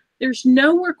it, there's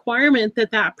no requirement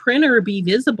that that printer be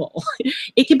visible.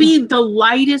 It could be the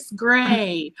lightest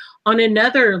gray on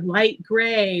another light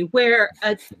gray, where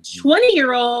a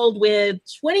 20-year-old with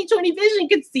 20/20 vision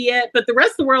could see it, but the rest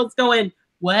of the world's going,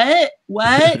 what?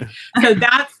 So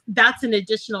that's an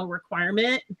additional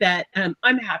requirement that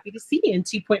I'm happy to see in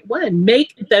 2.1.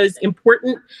 Make those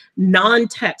important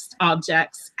non-text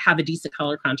objects have a decent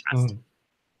color contrast.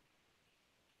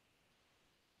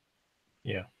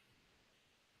 Yeah.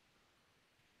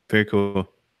 Very cool.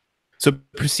 So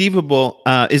perceivable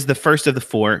is the first of the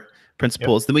 4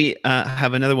 principles. Yep. Then we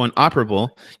have another one, operable.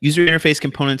 User interface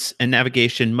components and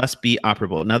navigation must be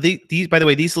operable. Now, these, by the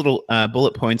way, these little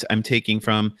bullet points I'm taking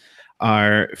from the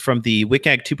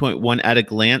WCAG 2.1 at a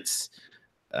glance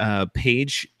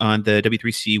page on the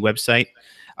W3C website,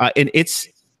 and it's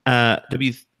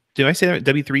do I say that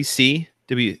W3C?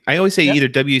 I always say either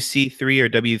WC3 or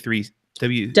W3.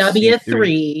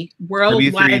 W3 World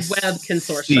Wide Web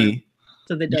Consortium.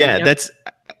 So the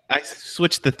I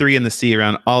switch the 3 and the C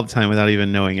around all the time without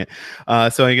even knowing it.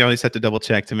 So I always have to double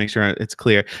check to make sure it's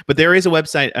clear. But there is a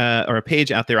website or a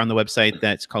page out there on the website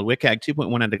that's called WCAG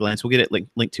 2.1 at a glance. We'll get it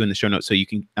linked to in the show notes so you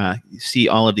can see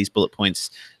all of these bullet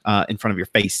points in front of your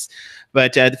face.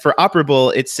 But for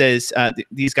operable, it says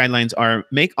these guidelines are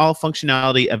make all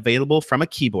functionality available from a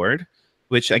keyboard,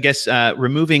 which I guess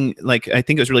removing, like, I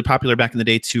think it was really popular back in the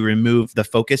day to remove the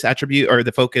focus attribute or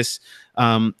the focus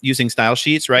using style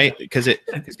sheets, right? Because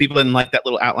people didn't like that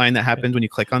little outline that happened when you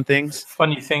click on things.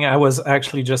 Funny thing, I was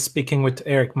actually just speaking with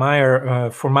Eric Meyer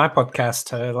for my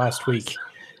podcast last week.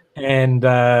 And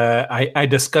I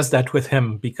discussed that with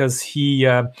him because he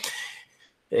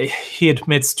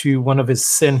admits to one of his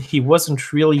sins. He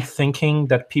wasn't really thinking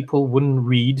that people wouldn't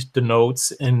read the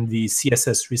notes in the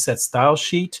CSS reset style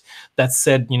sheet that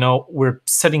said, you know, we're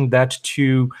setting that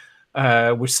to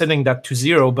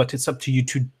 0, but it's up to you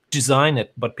to design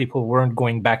it. But people weren't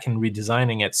going back and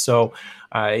redesigning it, so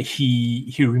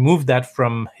he removed that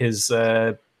from his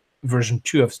version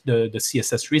 2 of the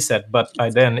CSS reset, but by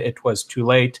then it was too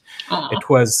late. It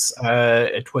was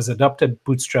adopted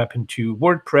Bootstrap into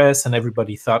WordPress, and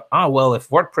everybody thought, well, if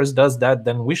WordPress does that,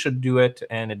 then we should do it,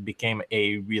 and it became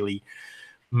a really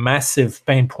massive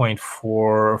pain point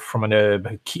from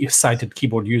a sighted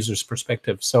keyboard user's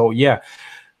perspective. So yeah,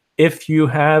 if you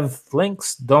have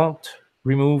links, don't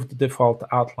remove the default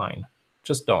outline.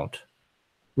 Just don't.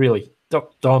 Really,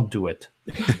 don't do it.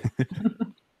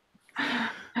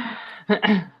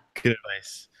 Good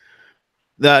advice.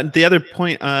 The other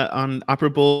point on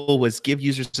operable was give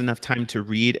users enough time to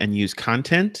read and use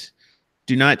content.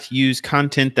 Do not use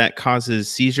content that causes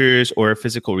seizures or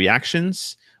physical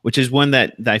reactions, which is one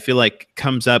that I feel like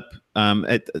comes up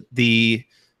at the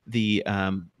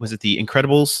was it the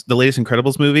Incredibles? The latest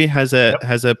Incredibles movie has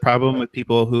a problem with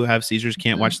people who have seizures,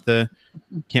 can't watch the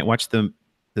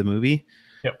movie.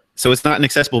 Yep. So it's not an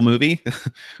accessible movie.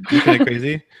 Kind of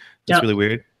crazy. It's really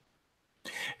weird.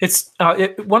 It's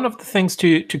one of the things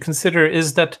to consider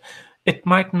is that it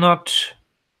might not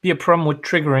be a problem with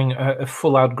triggering a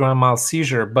full-out grand mal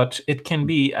seizure, but it can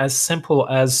be as simple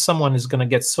as someone is going to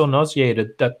get so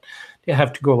nauseated that they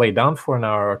have to go lay down for an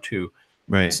hour or two.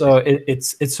 Right. So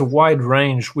it's a wide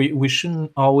range. We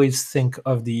shouldn't always think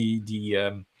of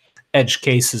the edge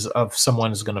cases of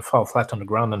someone is going to fall flat on the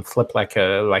ground and flip like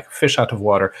a fish out of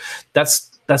water.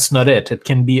 That's not it. It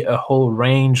can be a whole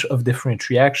range of different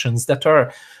reactions that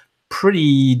are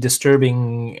pretty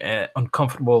disturbing,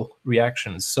 uncomfortable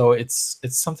reactions. So it's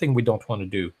something we don't want to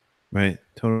do. Right.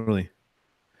 Totally.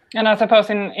 And I suppose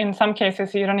in some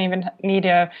cases you don't even need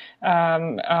a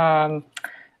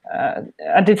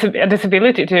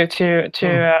disability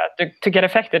to get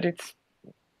affected. It's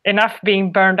enough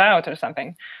being burned out or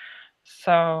something.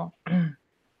 So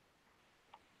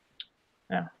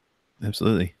yeah.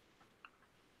 Absolutely.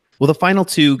 Well, the final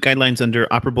 2 guidelines under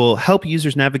operable help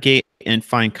users navigate and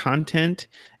find content,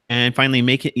 and finally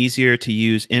make it easier to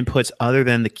use inputs other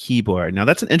than the keyboard. Now,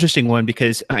 that's an interesting one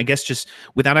because I guess just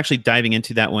without actually diving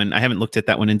into that one, I haven't looked at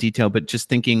that one in detail, but just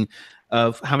thinking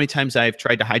of how many times I've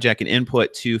tried to hijack an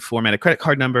input to format a credit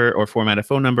card number or format a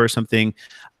phone number or something,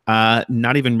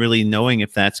 not even really knowing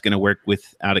if that's going to work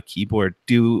without a keyboard.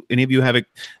 Do any of you have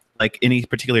any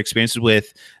particular experiences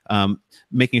with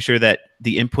making sure that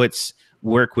the inputs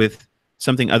work with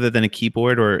something other than a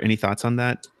keyboard, or any thoughts on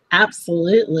that?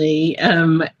 Absolutely.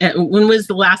 When was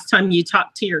the last time you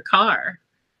talked to your car?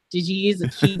 Did you use a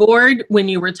keyboard when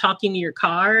you were talking to your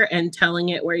car and telling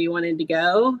it where you wanted to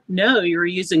go? No, you were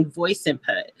using voice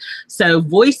input. So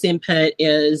voice input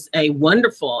is a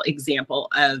wonderful example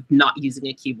of not using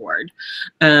a keyboard.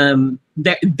 There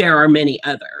are many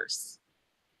others.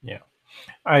 Yeah.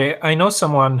 I know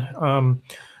someone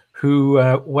who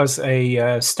was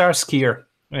a star skier,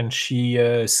 and she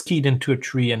skied into a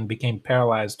tree and became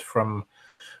paralyzed from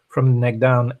the neck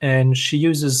down. And she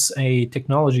uses a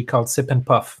technology called sip and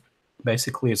puff.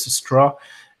 Basically, it's a straw,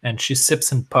 and she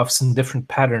sips and puffs in different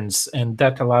patterns, and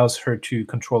that allows her to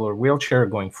control her wheelchair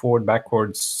going forward,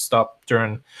 backwards, stop,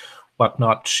 turn,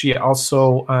 whatnot. She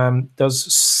also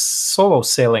does solo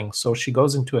sailing, so she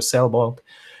goes into a sailboat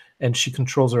and she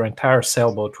controls her entire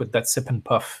sailboat with that sip and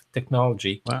puff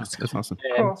technology. Wow, that's awesome.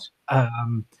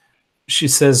 And she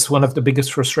says one of the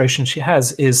biggest frustrations she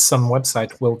has is some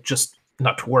website will just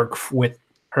not work with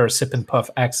her sip and puff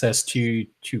access to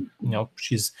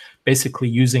she's basically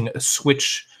using a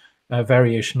switch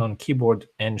variation on keyboard,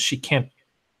 and she can't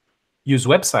use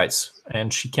websites,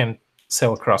 and she can't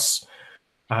sail across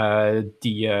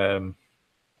the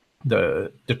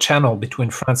channel between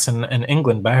France and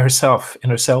England by herself in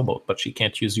her sailboat, but she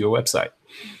can't use your website.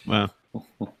 Wow.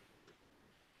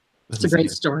 It's a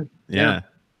great story. Yeah.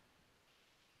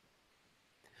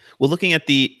 Well, looking at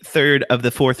the third of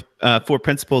the four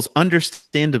principles,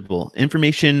 understandable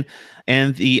information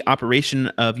and the operation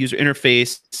of user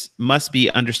interface must be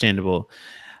understandable.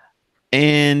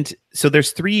 And so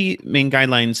there's three main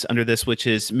guidelines under this, which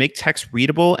is make text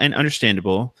readable and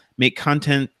understandable, make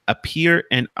content appear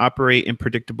and operate in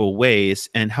predictable ways,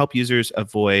 and help users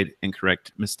avoid and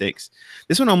correct mistakes.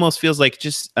 This one almost feels like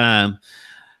just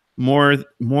more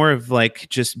of like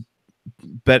just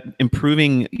but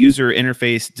improving user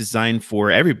interface design for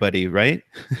everybody, right?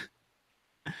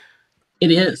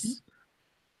 It is.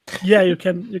 Yeah, you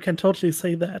can totally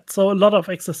say that. So a lot of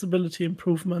accessibility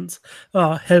improvements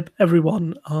help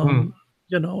everyone. The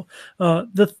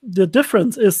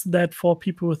difference is that for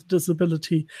people with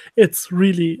disability, it's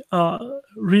really,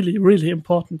 really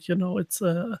important. It's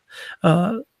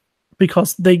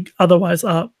because they otherwise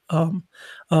are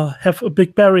have a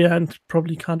big barrier and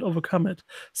probably can't overcome it.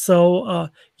 So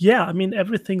yeah, I mean,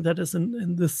 everything that is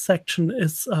in this section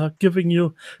is giving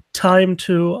you time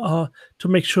to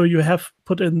make sure you have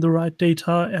put in the right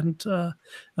data,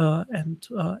 and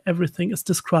everything is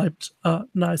described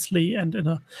nicely and in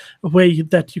a way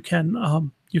that you can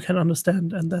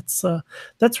understand, and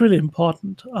that's really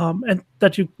important. And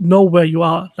that you know where you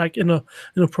are, like in a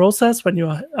process when you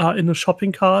are in a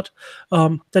shopping cart,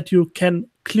 that you can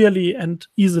clearly and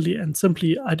easily and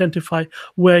simply identify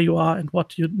where you are and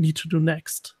what you need to do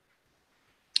next.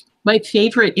 My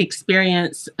favorite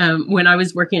experience when I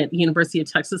was working at the University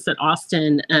of Texas at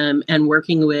Austin and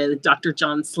working with Dr.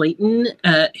 John Slayton,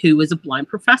 who was a blind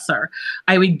professor,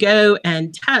 I would go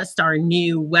and test our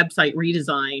new website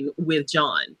redesign with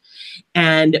John.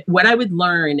 And what I would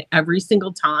learn every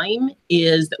single time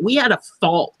is that we had a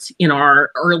fault in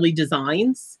our early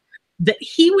designs that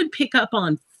he would pick up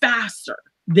on faster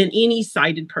than any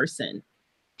sighted person.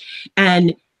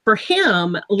 And for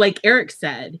him, like Eric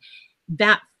said,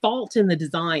 that fault in the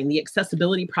design, the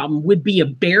accessibility problem, would be a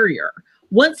barrier.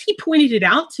 Once he pointed it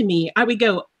out to me, I would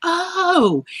go,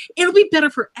 oh, it'll be better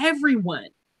for everyone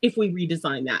if we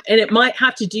redesign that. And it might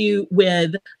have to do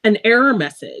with an error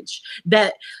message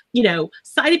that,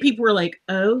 sighted people were like,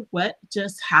 oh, what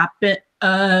just happened?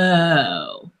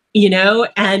 Oh,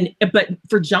 but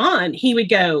for John, he would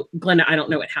go, Glenda, I don't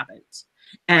know what happened.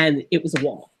 And it was a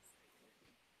wall.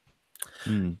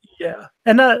 Yeah,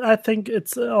 and I think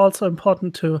it's also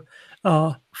important to,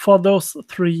 for those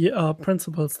three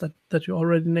principles that you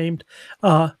already named,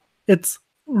 it's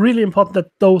really important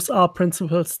that those are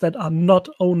principles that are not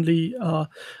only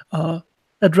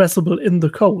addressable in the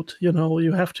code.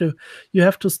 You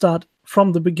have to start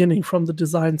from the beginning, from the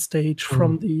design stage,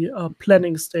 from the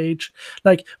planning stage.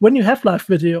 Like when you have live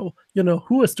video,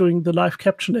 who is doing the live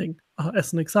captioning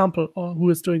as an example, or who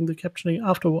is doing the captioning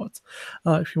afterwards,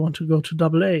 if you want to go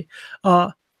to AA.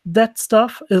 That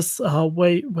stuff is a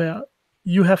way where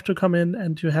you have to come in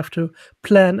and you have to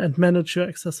plan and manage your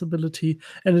accessibility,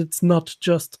 and it's not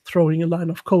just throwing a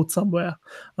line of code somewhere.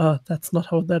 That's not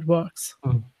how that works.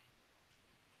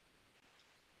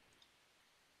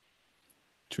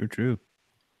 True.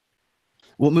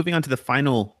 Well, moving on to the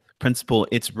final principle,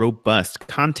 it's robust.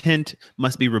 Content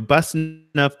must be robust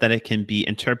enough that it can be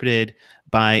interpreted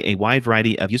by a wide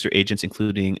variety of user agents,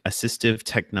 including assistive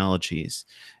technologies.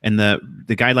 And the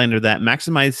guideline under that,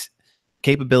 maximize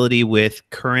capability with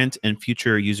current and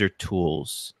future user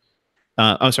tools.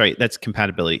 That's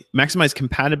compatibility. Maximize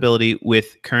compatibility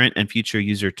with current and future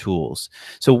user tools.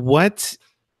 So what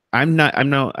I don't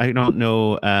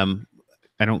know.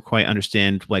 I don't quite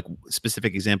understand like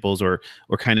specific examples or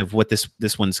kind of what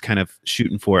this one's kind of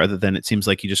shooting for, other than it seems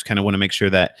like you just kind of want to make sure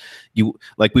that you,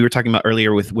 like we were talking about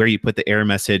earlier with where you put the error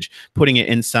message, putting it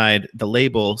inside the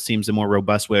label seems a more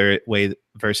robust way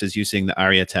versus using the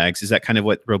ARIA tags. Is that kind of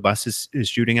what robust is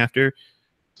shooting after?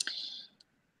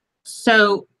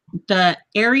 So the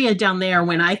area down there,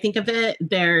 when I think of it,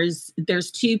 there's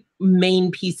two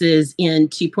main pieces in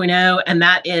 2.0, and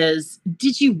that is,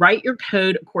 did you write your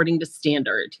code according to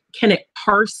standard? Can it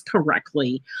parse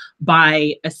correctly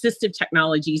by assistive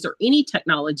technologies or any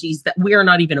technologies that we are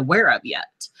not even aware of yet?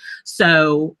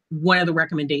 So one of the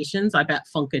recommendations, I bet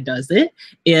Funka does it,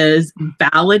 is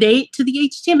validate to the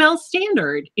HTML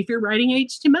standard. If you're writing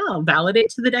HTML, validate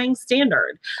to the dang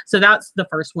standard. So that's the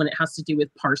first one. It has to do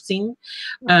with parsing.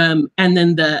 And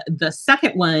then the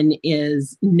second one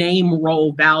is name,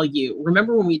 role, value.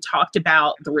 Remember when we talked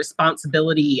about the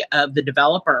responsibility of the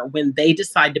developer when they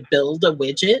decide to build a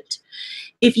widget?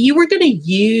 If you were going to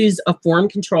use a form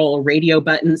control, a radio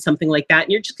button, something like that,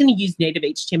 and you're just going to use native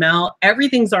HTML,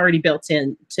 everything's already built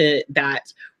into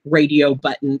that radio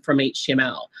button from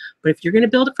HTML. But if you're going to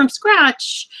build it from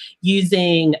scratch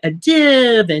using a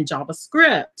div and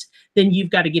JavaScript, then you've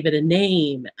got to give it a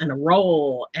name and a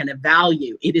role and a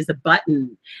value. It is a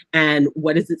button, and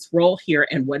what is its role here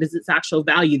and what is its actual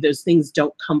value? Those things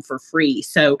don't come for free.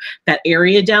 So that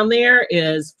area down there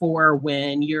is for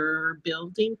when you're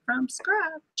building from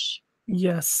scratch.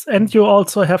 Yes, and you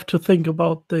also have to think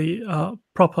about the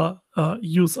proper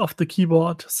use of the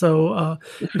keyboard. So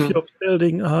if you're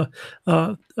building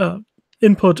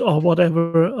input or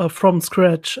whatever from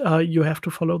scratch, you have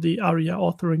to follow the ARIA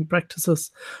authoring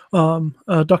practices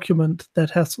document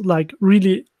that has like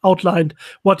really outlined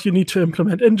what you need to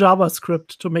implement in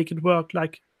JavaScript to make it work,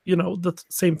 like, you know, the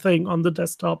same thing on the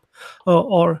desktop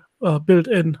or built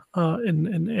in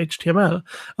HTML.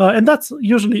 And that's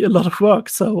usually a lot of work.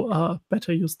 So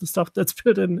better use the stuff that's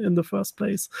built in the first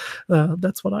place.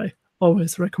 That's what I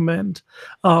always recommend.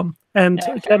 And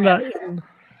Glenda,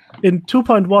 in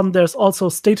 2.1, there's also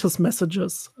status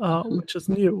messages, which is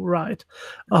new, right?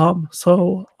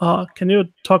 So can you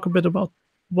talk a bit about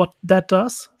what that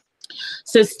does?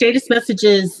 So status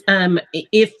messages,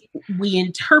 if we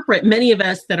interpret, many of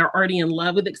us that are already in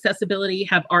love with accessibility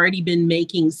have already been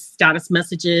making status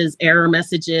messages, error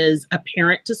messages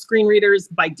apparent to screen readers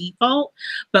by default.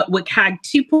 But WCAG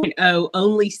 2.0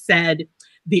 only said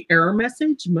the error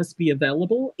message must be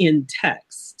available in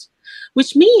text,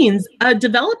 which means a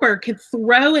developer could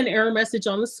throw an error message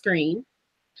on the screen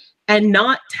and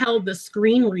not tell the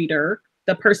screen reader,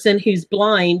 the person who's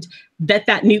blind,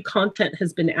 that new content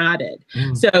has been added.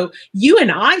 So you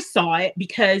and I saw it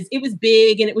because it was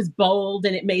big and it was bold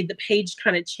and it made the page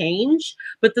kind of change.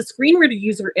 But the screen reader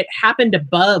user, it happened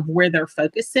above where their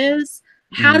focus is.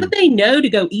 How do they know to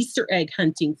go Easter egg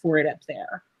hunting for it up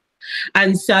there?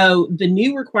 And so the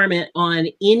new requirement on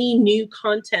any new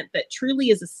content that truly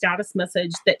is a status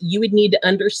message that you would need to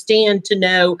understand to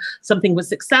know something was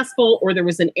successful or there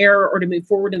was an error or to move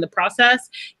forward in the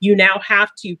process, you now have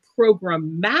to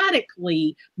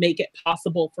programmatically make it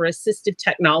possible for assistive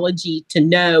technology to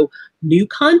know new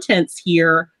content's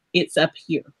here, it's up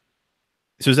here.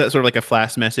 So is that sort of like a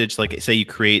flash message? Like, say you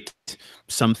create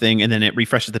something and then it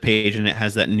refreshes the page and it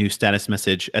has that new status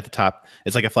message at the top.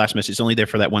 It's like a flash message. It's only there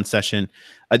for that one session.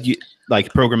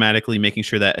 Like programmatically making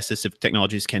sure that assistive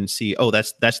technologies can see, oh,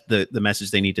 that's the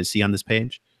message they need to see on this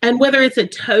page. And whether it's a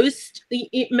toast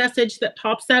message that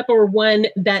pops up or one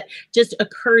that just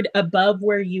occurred above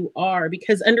where you are,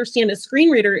 because understand a screen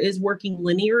reader is working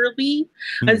linearly.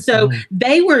 And so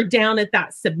they were down at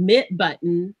that submit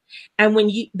button. And when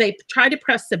they tried to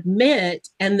press submit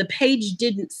and the page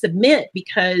didn't submit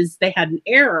because they had an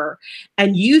error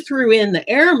and you threw in the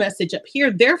error message up here,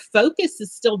 their focus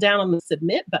is still down on the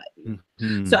submit button.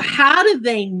 So how do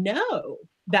they know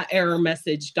that error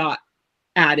message got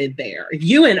added there?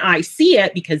 You and I see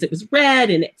it because it was red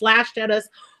and it flashed at us,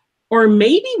 or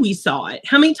maybe we saw it.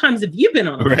 How many times have you been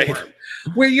on a board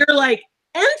where you're like,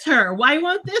 enter, why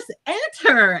won't this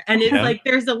enter? And it's like,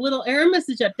 there's a little error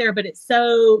message up there, but it's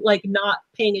so like not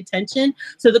paying attention.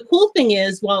 So the cool thing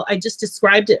is, while I just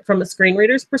described it from a screen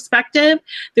reader's perspective,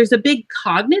 there's a big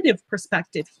cognitive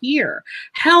perspective here.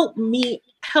 Help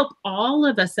all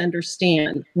of us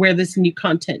understand where this new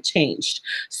content changed.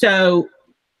 So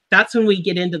that's when we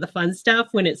get into the fun stuff,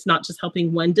 when it's not just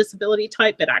helping one disability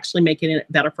type, but actually making it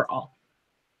better for all.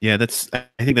 Yeah,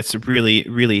 I think that's a really,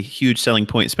 really huge selling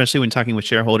point, especially when talking with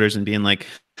shareholders and being like,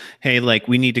 hey, like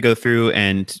we need to go through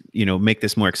and, you know, make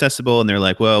this more accessible. And they're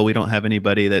like, well, we don't have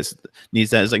anybody that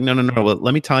needs that. It's like, no. Well,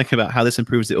 let me talk about how this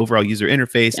improves the overall user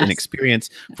interface and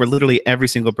experience for literally every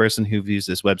single person who views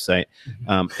this website.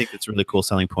 I think that's a really cool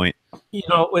selling point. You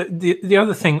know, the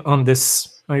other thing on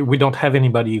this, we don't have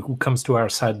anybody who comes to our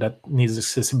side that needs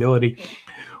accessibility.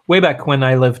 Way back when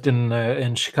I lived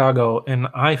in Chicago, and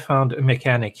I found a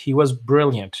mechanic. He was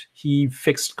brilliant. He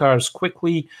fixed cars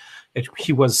quickly.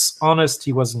 He was honest.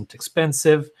 He wasn't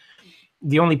expensive.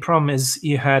 The only problem is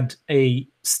he had a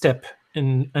step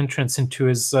entrance into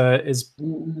his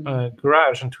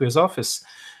garage, into his office.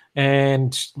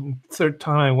 And third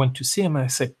time I went to see him, I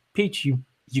said, Pete, you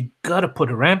got to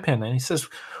put a ramp in. And he says,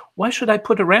 why should I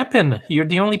put a ramp in? You're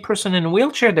the only person in a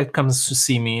wheelchair that comes to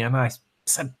see me. And I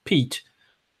said, Pete,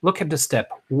 look at the step.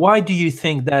 Why do you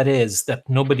think that is, that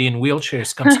nobody in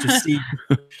wheelchairs comes to see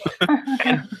you?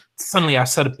 And suddenly I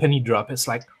saw a penny drop. It's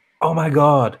like, oh my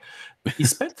God. He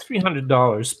spent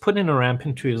 $300, put in a ramp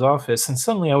into his office, and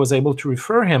suddenly I was able to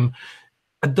refer him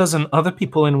a dozen other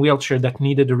people in wheelchair that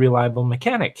needed a reliable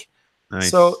mechanic. Nice.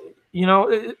 So,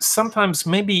 sometimes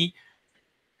maybe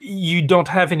you don't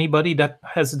have anybody that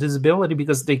has a disability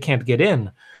because they can't get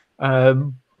in.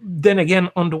 Then again,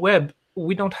 on the web,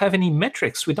 we don't have any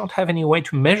metrics. We don't have any way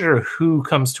to measure who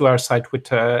comes to our site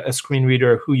with a screen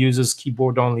reader, who uses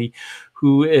keyboard only,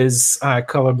 who is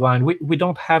colorblind. We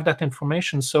don't have that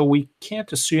information, so we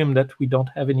can't assume that we don't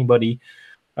have anybody,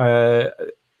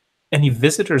 any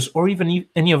visitors, or even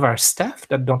any of our staff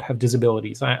that don't have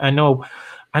disabilities. I know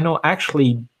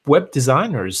actually web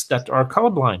designers that are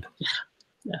colorblind.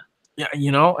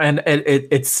 Yeah, and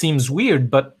it seems weird,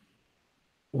 but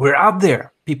we're out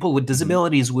there. People with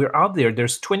disabilities, we're out there.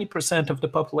 There's 20% of the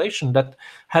population that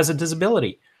has a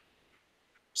disability.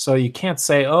 So you can't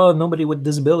say, oh, nobody with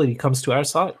disability comes to our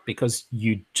site, because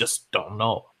you just don't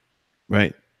know.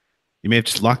 Right. You may have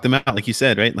just locked them out, like you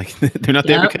said, right? Like they're not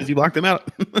there because you locked them out.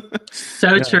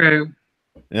 So true.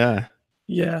 Yeah.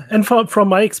 Yeah. And from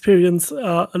my experience,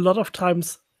 a lot of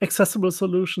times accessible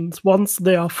solutions, once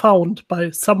they are found by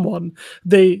someone,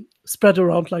 they spread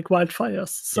around like wildfires.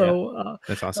 So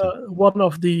that's awesome. One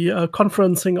of the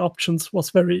conferencing options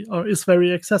is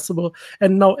very accessible,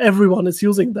 and now everyone is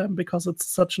using them because it's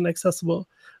such an accessible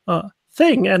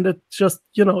thing, and it just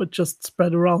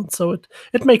spread around. So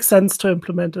it makes sense to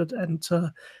implement it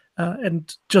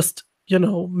and just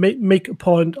make a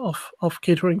point of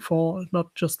catering for,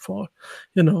 not just for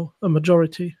a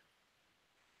majority.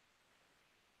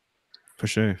 For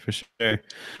sure.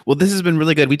 Well, this has been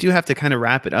really good. We do have to kind of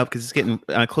wrap it up because it's getting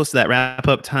close to that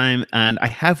wrap-up time, and I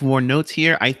have more notes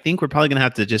here. I think we're probably going to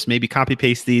have to just maybe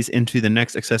copy-paste these into the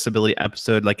next accessibility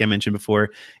episode, like I mentioned before,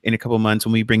 in a couple months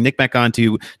when we bring Nick back on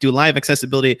to do a live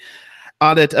accessibility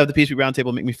audit of the PHP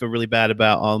Roundtable. Make me feel really bad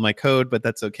about all my code, but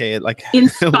that's okay. Like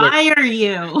inspire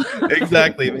you.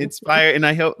 Exactly, inspire, and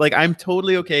I hope I'm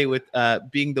totally okay with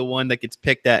being the one that gets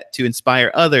picked to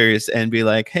inspire others and be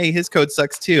like, hey, his code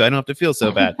sucks too. I don't have to feel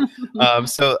so bad.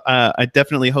 So I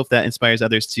definitely hope that inspires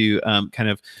others to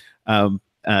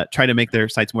try to make their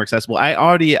sites more accessible.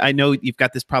 I know you've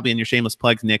got this probably in your shameless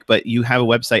plugs, Nick, but you have a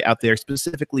website out there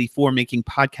specifically for making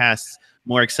podcasts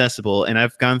more accessible, and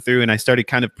I've gone through and I started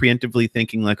kind of preemptively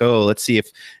thinking like, oh, let's see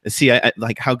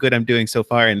like how good I'm doing so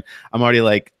far, and I'm already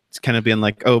like kind of being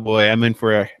like, oh boy, I'm in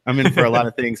for a lot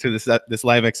of things through this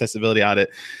live accessibility audit.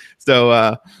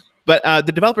 So but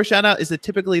the developer shout out is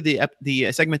typically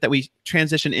the segment that we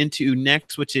transition into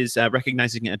next, which is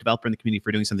recognizing a developer in the community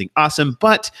for doing something awesome.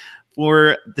 But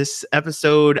for this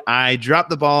episode, I dropped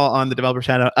the ball on the developer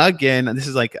shout out again. This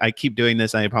is like, I keep doing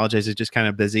this. I apologize. It's just kind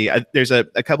of busy. There's a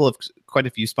couple of quite a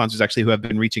few sponsors actually who have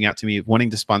been reaching out to me wanting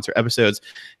to sponsor episodes,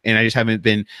 and I just haven't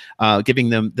been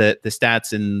giving them the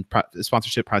stats and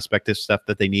sponsorship prospectus stuff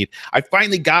that they need. I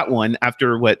finally got one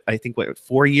after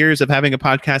 4 years of having a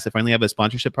podcast. I finally have a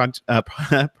sponsorship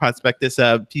prospectus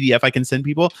PDF I can send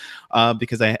people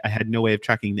because I had no way of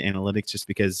tracking the analytics, just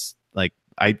because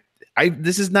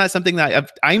this is not something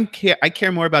that I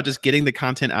care more about just getting the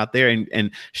content out there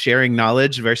and sharing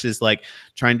knowledge versus like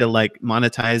trying to like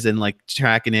monetize and like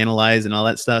track and analyze and all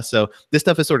that stuff. So this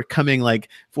stuff is sort of coming like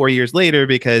 4 years later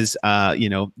because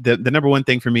the number one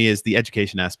thing for me is the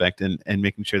education aspect and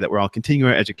making sure that we're all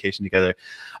continuing our education together.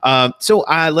 So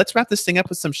let's wrap this thing up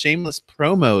with some shameless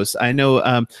promos. I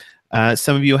know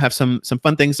some of you have some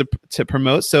fun things to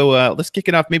promote. So let's kick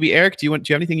it off. Maybe Eric, do you have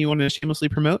anything you want to shamelessly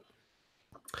promote?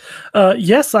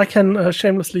 Yes, I can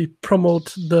shamelessly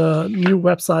promote the new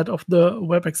website of the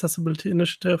Web Accessibility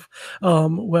Initiative,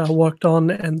 where I worked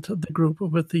on, and the group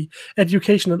with the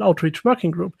Education and Outreach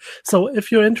Working Group. So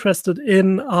if you're interested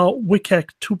in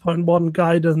WCAG 2.1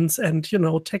 guidance and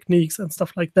techniques and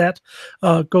stuff like that,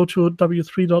 go to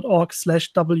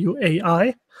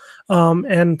w3.org/WAI.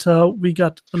 And we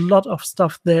got a lot of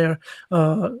stuff there.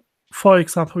 For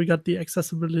example, we got the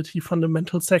accessibility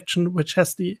fundamental section, which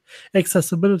has the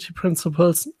accessibility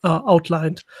principles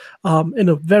outlined in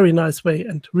a very nice way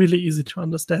and really easy to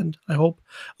understand, I hope.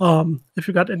 If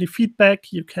you got any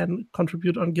feedback, you can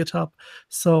contribute on GitHub.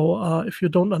 So if you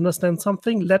don't understand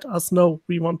something, let us know.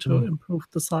 We want to improve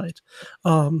the site.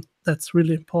 that's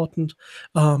really important.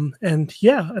 And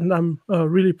I'm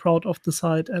really proud of the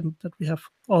site and that we have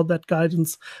all that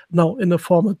guidance now in a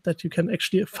format that you can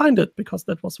actually find it, because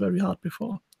that was very hard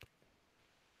before.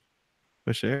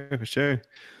 For sure, for sure.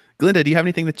 Glenda, do you have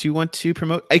anything that you want to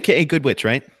promote? AKA Good Witch,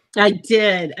 right? I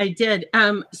did.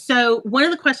 So one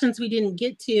of the questions we didn't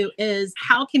get to is,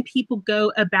 how can people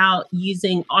go about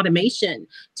using automation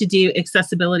to do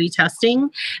accessibility testing?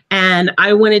 And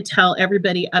I want to tell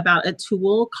everybody about a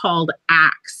tool called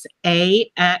AXE,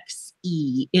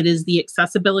 A-X-E. It is the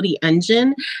accessibility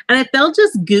engine. And if they'll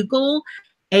just Google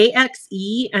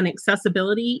AXE and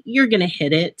accessibility, you're going to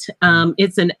hit it.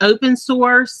 It's an open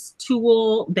source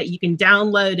tool that you can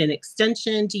download an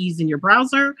extension to use in your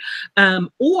browser.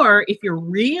 Or if you're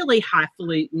really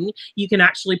highfalutin, you can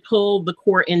actually pull the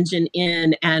core engine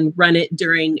in and run it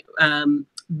during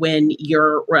when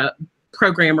your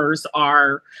programmers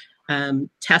are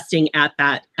testing at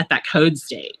that code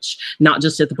stage, not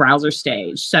just at the browser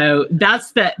stage. So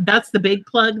that's the big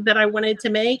plug that I wanted to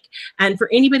make. And for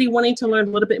anybody wanting to learn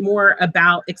a little bit more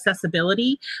about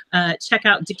accessibility, check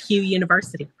out DeQ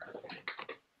University.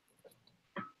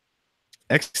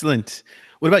 Excellent.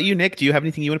 What about you, Nick? Do you have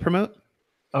anything you want to promote?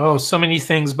 Oh, so many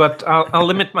things, but I'll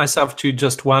limit myself to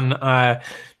just one.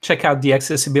 Check out the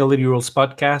Accessibility Rules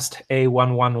podcast,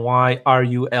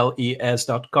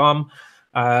 a11yrules.com.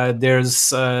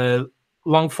 There's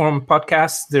long form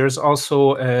podcasts. There's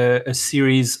also a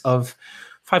series of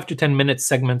 5 to 10 minute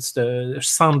segments,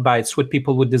 sound bites with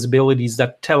people with disabilities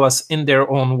that tell us in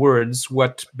their own words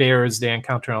what barriers they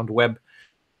encounter on the web.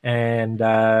 And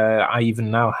I even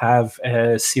now have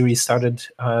a series started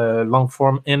long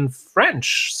form in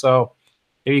French. So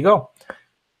there you go.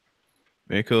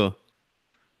 Very cool.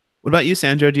 What about you,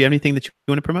 Sandra? Do you have anything that you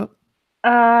want to promote?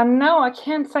 No, I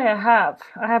can't say I have.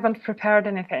 I haven't prepared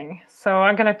anything. So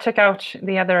I'm going to check out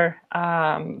the other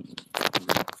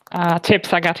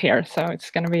tips I got here. So it's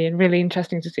going to be really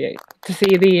interesting to see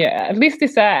the at least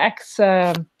this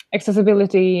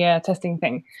accessibility testing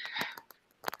thing.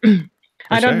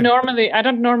 I don't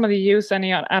normally use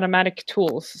any automatic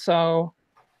tools, so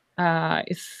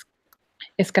it's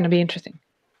going to be interesting.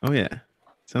 Oh yeah,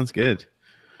 sounds good.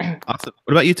 Awesome.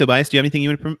 What about you, Tobias? Do you have anything you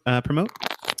want to promote?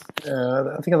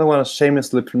 I think I don't want to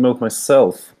shamelessly promote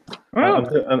myself.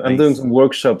 I'm doing some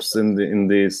workshops in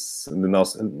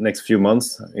the next few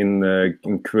months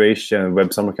in Croatia and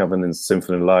Web Summer Camp and in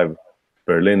Symphony Live,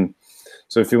 Berlin.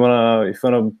 So if you wanna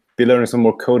be learning some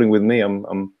more coding with me,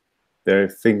 I'm there. I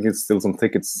think it's still some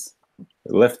tickets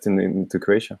left into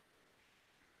Croatia.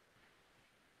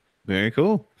 Very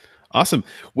cool. Awesome.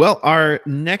 Well, our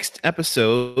next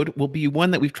episode will be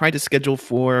one that we've tried to schedule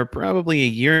for probably a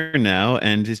year now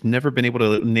and just never been able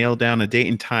to nail down a date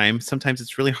and time. Sometimes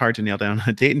it's really hard to nail down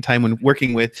a date and time when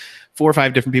working with 4 or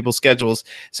 5 different people's schedules.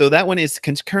 So that one is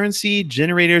concurrency,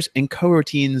 generators, and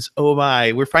coroutines. Oh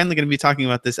my, we're finally going to be talking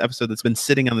about this episode that's been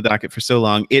sitting on the docket for so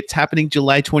long. It's happening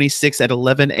July 26th at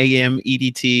 11 a.m.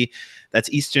 EDT. That's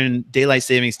Eastern Daylight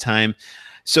Savings Time.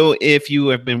 So if you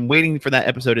have been waiting for that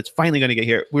episode, it's finally going to get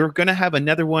here. We're going to have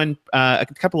another one, a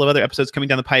couple of other episodes coming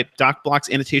down the pipe, doc blocks,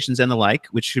 annotations, and the like,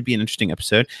 which should be an interesting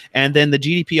episode. And then the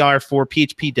GDPR for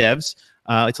PHP devs.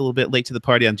 It's a little bit late to the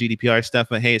party on GDPR stuff,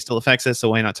 but hey, it still affects us, so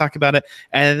why not talk about it?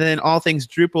 And then all things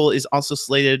Drupal is also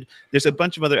slated. There's a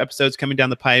bunch of other episodes coming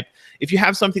down the pipe. If you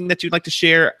have something that you'd like to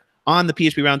share on the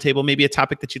PHP Roundtable, maybe a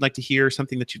topic that you'd like to hear,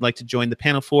 something that you'd like to join the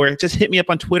panel for, just hit me up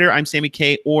on Twitter. I'm Sammy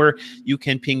K, or you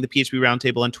can ping the PHP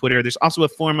Roundtable on Twitter. There's also a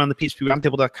form on the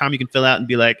phproundtable.com you can fill out and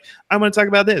be like, I want to talk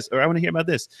about this, or I want to hear about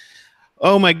this.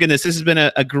 Oh my goodness, this has been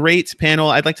a great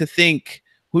panel. I'd like to thank,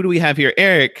 who do we have here?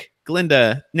 Eric,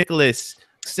 Glenda, Nicholas,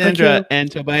 Sandra,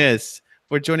 and Tobias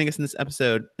for joining us in this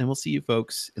episode. And we'll see you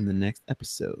folks in the next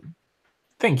episode.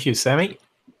 Thank you, Sammy.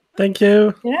 Thank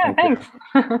you. Yeah, thanks.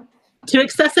 To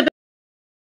accessibility.